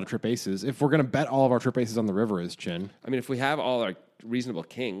we have a lot of trip aces. If we're going to bet all of our trip aces on the river as Chin. I mean, if we have all our reasonable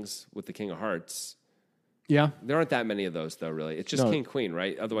kings with the king of hearts, yeah, there aren't that many of those though. Really, it's just king queen,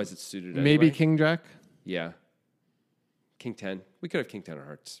 right? Otherwise, it's suited. Maybe anyway. king jack. Yeah, king 10. We could have king 10 of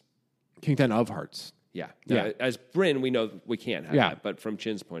hearts. King 10 of hearts. Yeah. As Bryn, we know we can't have that, but from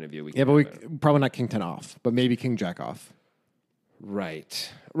Chin's point of view, we can. Yeah, but we probably not king 10 off, but maybe king jack off.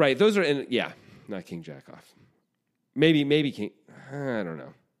 Right. Those are in. Yeah, not king jack off. Maybe king. I don't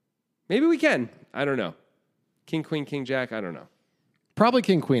know. Maybe we can. I don't know. King queen king jack. I don't know. Probably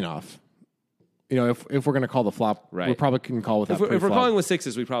king queen off. You know, if we're going to call the flop, we probably can call with that. If we're calling with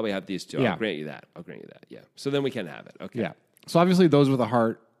 6s, we probably have these two. Yeah. I'll grant you that. Yeah. So then we can have it. Okay. Yeah. So obviously those with a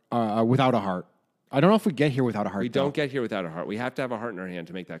heart, without a heart. I don't know if we get here without a heart. We don't get here without a heart. We have to have a heart in our hand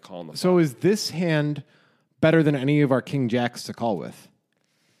to make that call on the flop. So is this hand better than any of our king jacks to call with?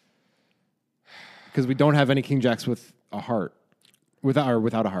 Because we don't have any king jacks with a heart.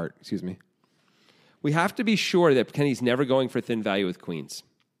 Without a heart, excuse me. We have to be sure that Kenney's never going for thin value with queens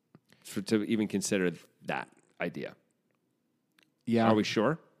to even consider that idea. Yeah. Are we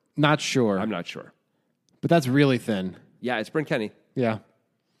sure? Not sure. I'm not sure. But that's really thin. Yeah, it's Bryn Kenney. Yeah.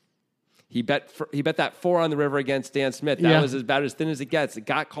 He bet that 4 on the river against Dan Smith. That was about as thin as it gets. It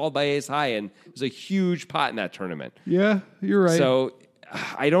got called by ace high, and it was a huge pot in that tournament. Yeah, you're right. So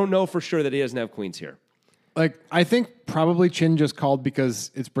I don't know for sure that he doesn't have queens here. Like, I think probably Chin just called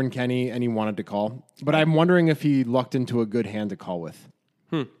because it's Bryn Kenney and he wanted to call. But I'm wondering if he lucked into a good hand to call with.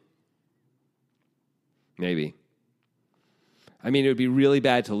 Maybe. I mean, it would be really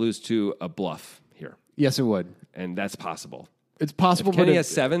bad to lose to a bluff here. Yes, it would. And that's possible. It's possible, If Kenney but has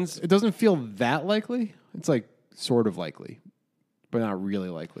 7s. It doesn't feel that likely. It's like sort of likely, but not really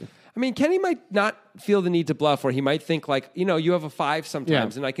likely. I mean, Kenney might not feel the need to bluff, or he might think like, you have a 5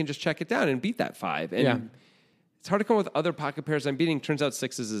 sometimes, and I can just check it down and beat that 5. And it's hard to come up with other pocket pairs I'm beating. Turns out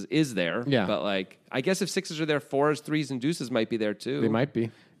 6s is there. Yeah. But like, I guess if 6s are there, 4s, 3s, and deuces might be there too. They might be.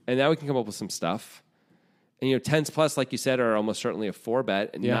 And now we can come up with some stuff. And 10s plus, like you said, are almost certainly a 4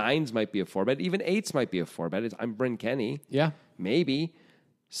 bet. And 9s might be a 4 bet. Even 8s might be a 4 bet. I'm Bryn Kenney. Yeah. Maybe.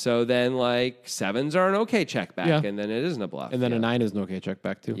 So then, like, 7s are an okay check back, and then it isn't a bluff. And then a 9 is an okay check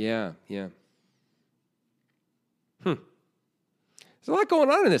back, too. Yeah. There's a lot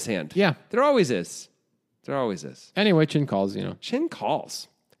going on in this hand. Yeah. There always is. Anyway, Chin calls, Chin calls.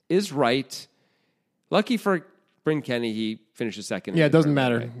 Is right. Lucky for Bryn Kenney, he finishes second. Yeah, it doesn't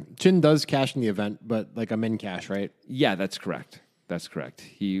matter. Chin does cash in the event, but like a min cash, right? Yeah, that's correct. That's correct.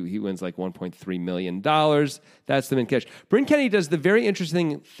 He wins like $1.3 million. That's the min cash. Bryn Kenney does the very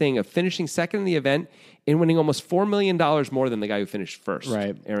interesting thing of finishing second in the event and winning almost $4 million more than the guy who finished first.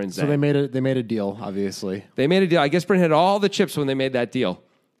 Right. Aaron Zhang. So they made a deal, obviously. They made a deal. I guess Bryn had all the chips when they made that deal,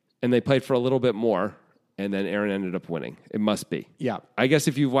 and they played for a little bit more, and then Aaron ended up winning. It must be. Yeah. I guess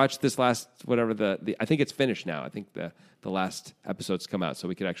if you've watched this last, whatever I think it's finished now. I think the last episode's come out, so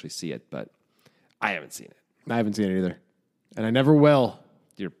we could actually see it, but I haven't seen it. I haven't seen it either. And I never will.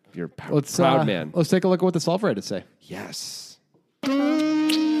 You're proud man. Let's take a look at what the solver had to say. Yes.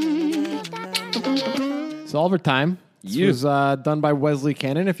 Solver time. This was done by Wesley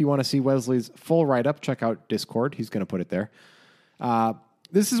Cannon. If you want to see Wesley's full write-up, check out Discord. He's going to put it there.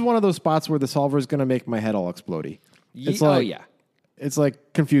 This is one of those spots where the solver is going to make my head all explodey. It's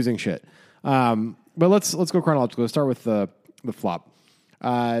like confusing shit. But let's go chronological. Let's start with the flop.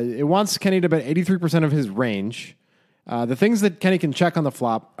 It wants Kenney to bet 83% of his range. The things that Kenney can check on the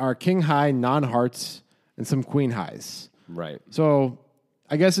flop are king high, non-hearts, and some queen highs. Right. So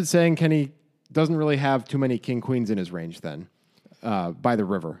I guess it's saying Kenney doesn't really have too many king queens in his range then by the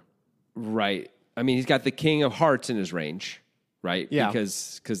river. Right. I mean, he's got the king of hearts in his range, right? Yeah.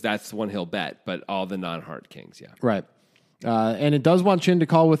 Because that's the one he'll bet, but all the non-heart kings, yeah. Right. And it does want Chin to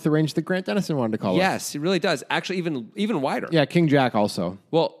call with the range that Grant Dennison wanted to call with. Yes, it really does. Actually, even wider. Yeah, king jack also.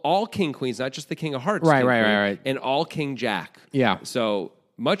 Well, all king queens, not just the king of hearts. Right. And all king jack. Yeah. So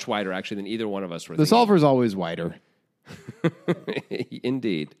much wider, actually, than either one of us were The solver is always wider.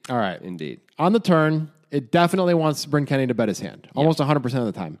 Indeed. All right. Indeed. On the turn, it definitely wants Bryn Kenney to bet his hand. Almost 100% of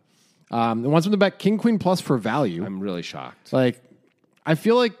the time. It wants him to bet king queen plus for value. I'm really shocked. Like, I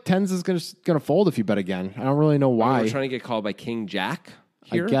feel like tens is going to fold if you bet again. I don't really know why. We're trying to get called by king jack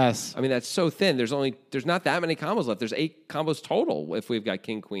here? I guess. I mean, that's so thin. There's not that many combos left. There's 8 combos total if we've got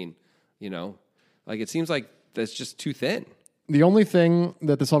king queen, Like, it seems like that's just too thin. The only thing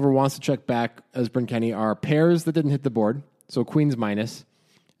that the solver wants to check back as Bryn Kenney are pairs that didn't hit the board, so queens minus,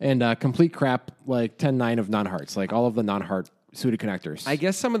 and complete crap like 10-9 of non-hearts, like all of the non-heart suited connectors. I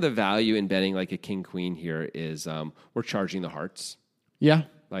guess some of the value in betting like a king queen here is we're charging the hearts. Yeah.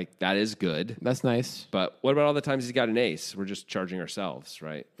 Like, that is good. That's nice. But what about all the times he's got an ace? We're just charging ourselves,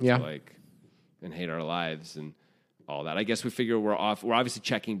 right? Yeah. So and hate our lives and all that. I guess we figure we're off. We're obviously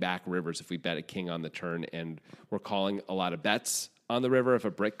checking back rivers if we bet a king on the turn, and we're calling a lot of bets on the river if a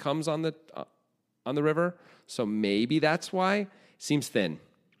brick comes on the river. So maybe that's why. Seems thin.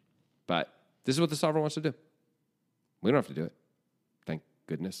 But this is what the solver wants to do. We don't have to do it. Thank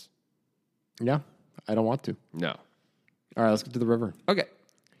goodness. Yeah. I don't want to. No. All right, let's get to the river. Okay.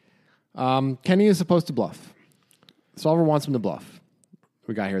 Kenney is supposed to bluff. Solver wants him to bluff.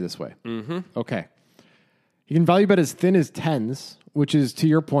 We got here this way. Mm-hmm. Okay. He can value bet as thin as tens, which is to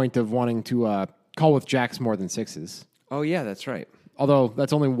your point of wanting to call with jacks more than sixes. Oh, yeah, that's right. Although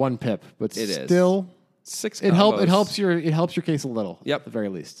that's only 1 pip, but it still, is. 6 combos. It helps your case a little. Yep. At the very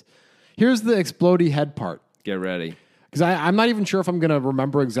least. Here's the explodey head part. Get ready. Because I'm not even sure if I'm going to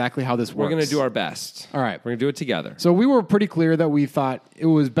remember exactly how this works. We're going to do our best. All right. We're going to do it together. So we were pretty clear that we thought it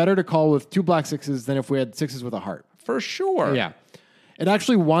was better to call with 2 black sixes than if we had sixes with a heart. For sure. Yeah. It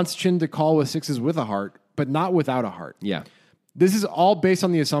actually wants Chin to call with sixes with a heart, but not without a heart. Yeah. This is all based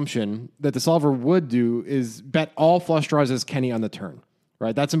on the assumption that the solver would do is bet all flush draws as Kenney on the turn.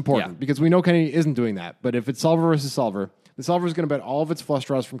 Right? That's important because we know Kenney isn't doing that. But if it's solver versus solver, the solver is going to bet all of its flush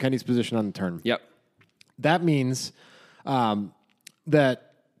draws from Kenney's position on the turn. Yep. That means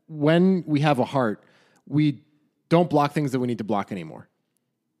that when we have a heart, we don't block things that we need to block anymore.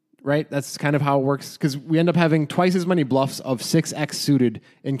 Right? That's kind of how it works because we end up having twice as many bluffs of 6x suited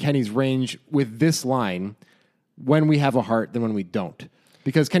in Kenney's range with this line when we have a heart than when we don't.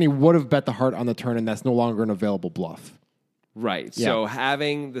 Because Kenney would have bet the heart on the turn and that's no longer an available bluff. Right. Yeah. So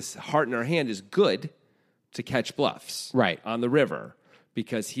having this heart in our hand is good to catch bluffs. Right. On the river.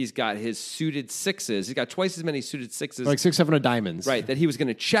 Because he's got his suited sixes. He's got twice as many suited sixes. Like 6, 7 of diamonds. Right, that he was going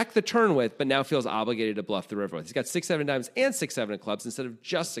to check the turn with, but now feels obligated to bluff the river with. He's got 6, 7 of diamonds and 6, 7 of clubs instead of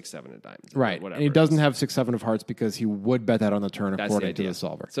just 6, 7 of diamonds. Right. Whatever And he doesn't have 6, 7 of hearts because he would bet that on the turn according to the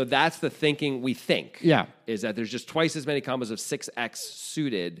solver. So that's the thinking we think. Yeah. Is that there's just twice as many combos of 6x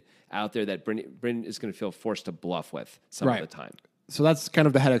suited out there that Bryn is going to feel forced to bluff with some of the time. So that's kind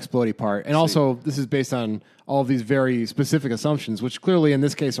of the head explodey part. And also, this is based on all of these very specific assumptions, which clearly in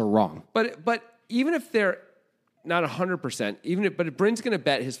this case are wrong. But even if they're not 100%, but Bryn's going to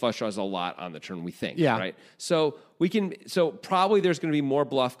bet his flush draws a lot on the turn, we think. Yeah. Right? So probably there's going to be more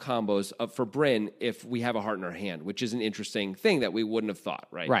bluff combos for Bryn if we have a heart in our hand, which is an interesting thing that we wouldn't have thought,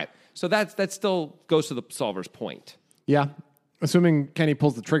 right? Right. So that still goes to the solver's point. Yeah. Assuming Kenney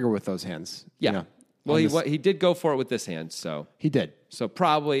pulls the trigger with those hands. Yeah. You know. Well, he did go for it with this hand, so. He did. So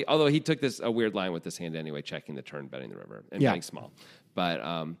probably, although he took a weird line with this hand anyway, checking the turn, betting the river, and betting small. But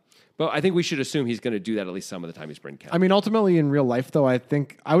I think we should assume he's going to do that at least some of the time he's Bryn Kenney. I mean, ultimately in real life, though, I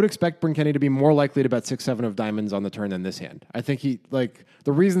would expect Bryn Kenney to be more likely to bet 6-7 of diamonds on the turn than this hand. I think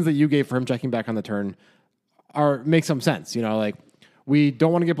the reasons that you gave for him checking back on the turn make some sense. We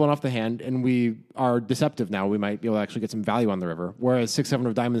don't want to get blown off the hand, and we are deceptive now. We might be able to actually get some value on the river, whereas 6-7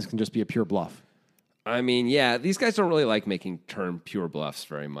 of diamonds can just be a pure bluff. I mean, yeah, these guys don't really like making turn pure bluffs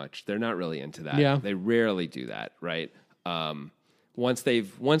very much. They're not really into that. Yeah. They rarely do that, right? Once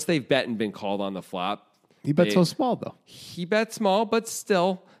they've bet and been called on the flop. He bet so small, though. He bet small, but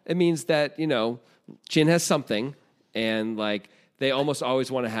still, it means that, Chin has something, and they almost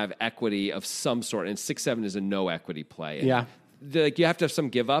always want to have equity of some sort, and 6-7 is a no equity play. And yeah. You have to have some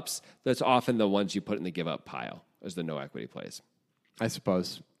give ups. That's often the ones you put in the give up pile as the no equity plays. I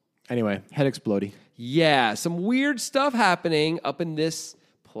suppose. Anyway, head explodey. Yeah, some weird stuff happening up in this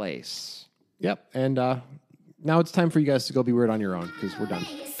place. Yep, and now it's time for you guys to go be weird on your own because we're done.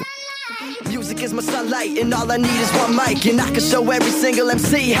 Music is my sunlight, and all I need is one mic, and I can show every single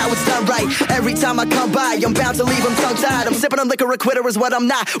MC how it's done right. Every time I come by, I'm bound to leave them tongue-tied. I'm sipping on liquor, a quitter is what I'm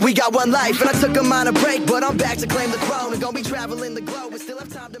not. We got one life, and I took a minor break, but I'm back to claim the throne, and gonna be traveling the globe, and still have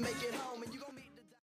time to make it home.